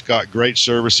I just got great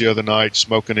service the other night,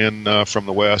 smoking in from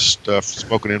the west,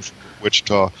 smoking in from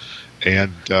Wichita,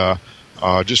 And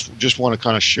just want to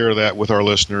kind of share that with our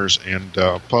listeners and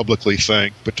publicly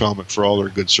thank Potomac for all their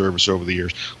good service over the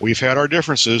years. We've had our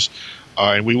differences,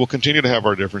 and we will continue to have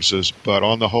our differences, but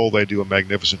on the whole, they do a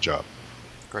magnificent job.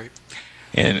 Great.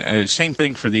 And same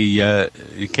thing for the,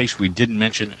 in case we didn't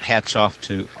mention, hats off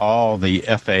to all the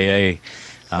FAA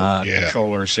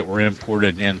controllers that were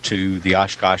imported into the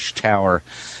Oshkosh Tower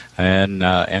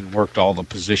and worked all the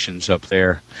positions up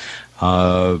there.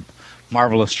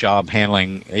 Marvelous job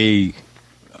handling a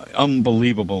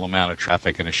unbelievable amount of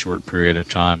traffic in a short period of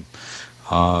time.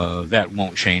 That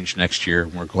won't change next year.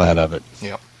 We're glad of it.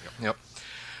 Yep.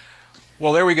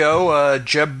 Well, there we go.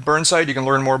 Jeb Burnside. You can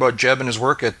learn more about Jeb and his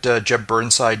work at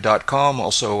jebburnside.com,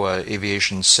 also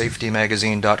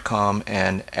aviationsafetymagazine.com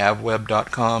and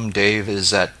avweb.com. Dave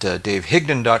is at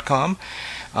davehigdon.com.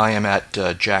 I am at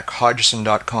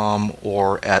jackhodgson.com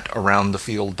or at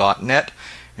aroundthefield.net.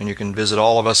 And you can visit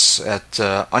all of us at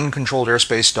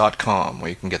uncontrolledairspace.com, where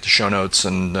you can get the show notes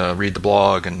and read the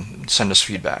blog and send us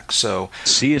feedback. So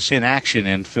see us in action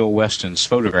in Phil Weston's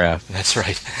photograph. That's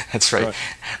right.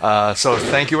 So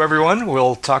thank you, everyone.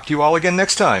 We'll talk to you all again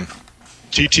next time.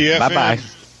 TTFN. Bye-bye.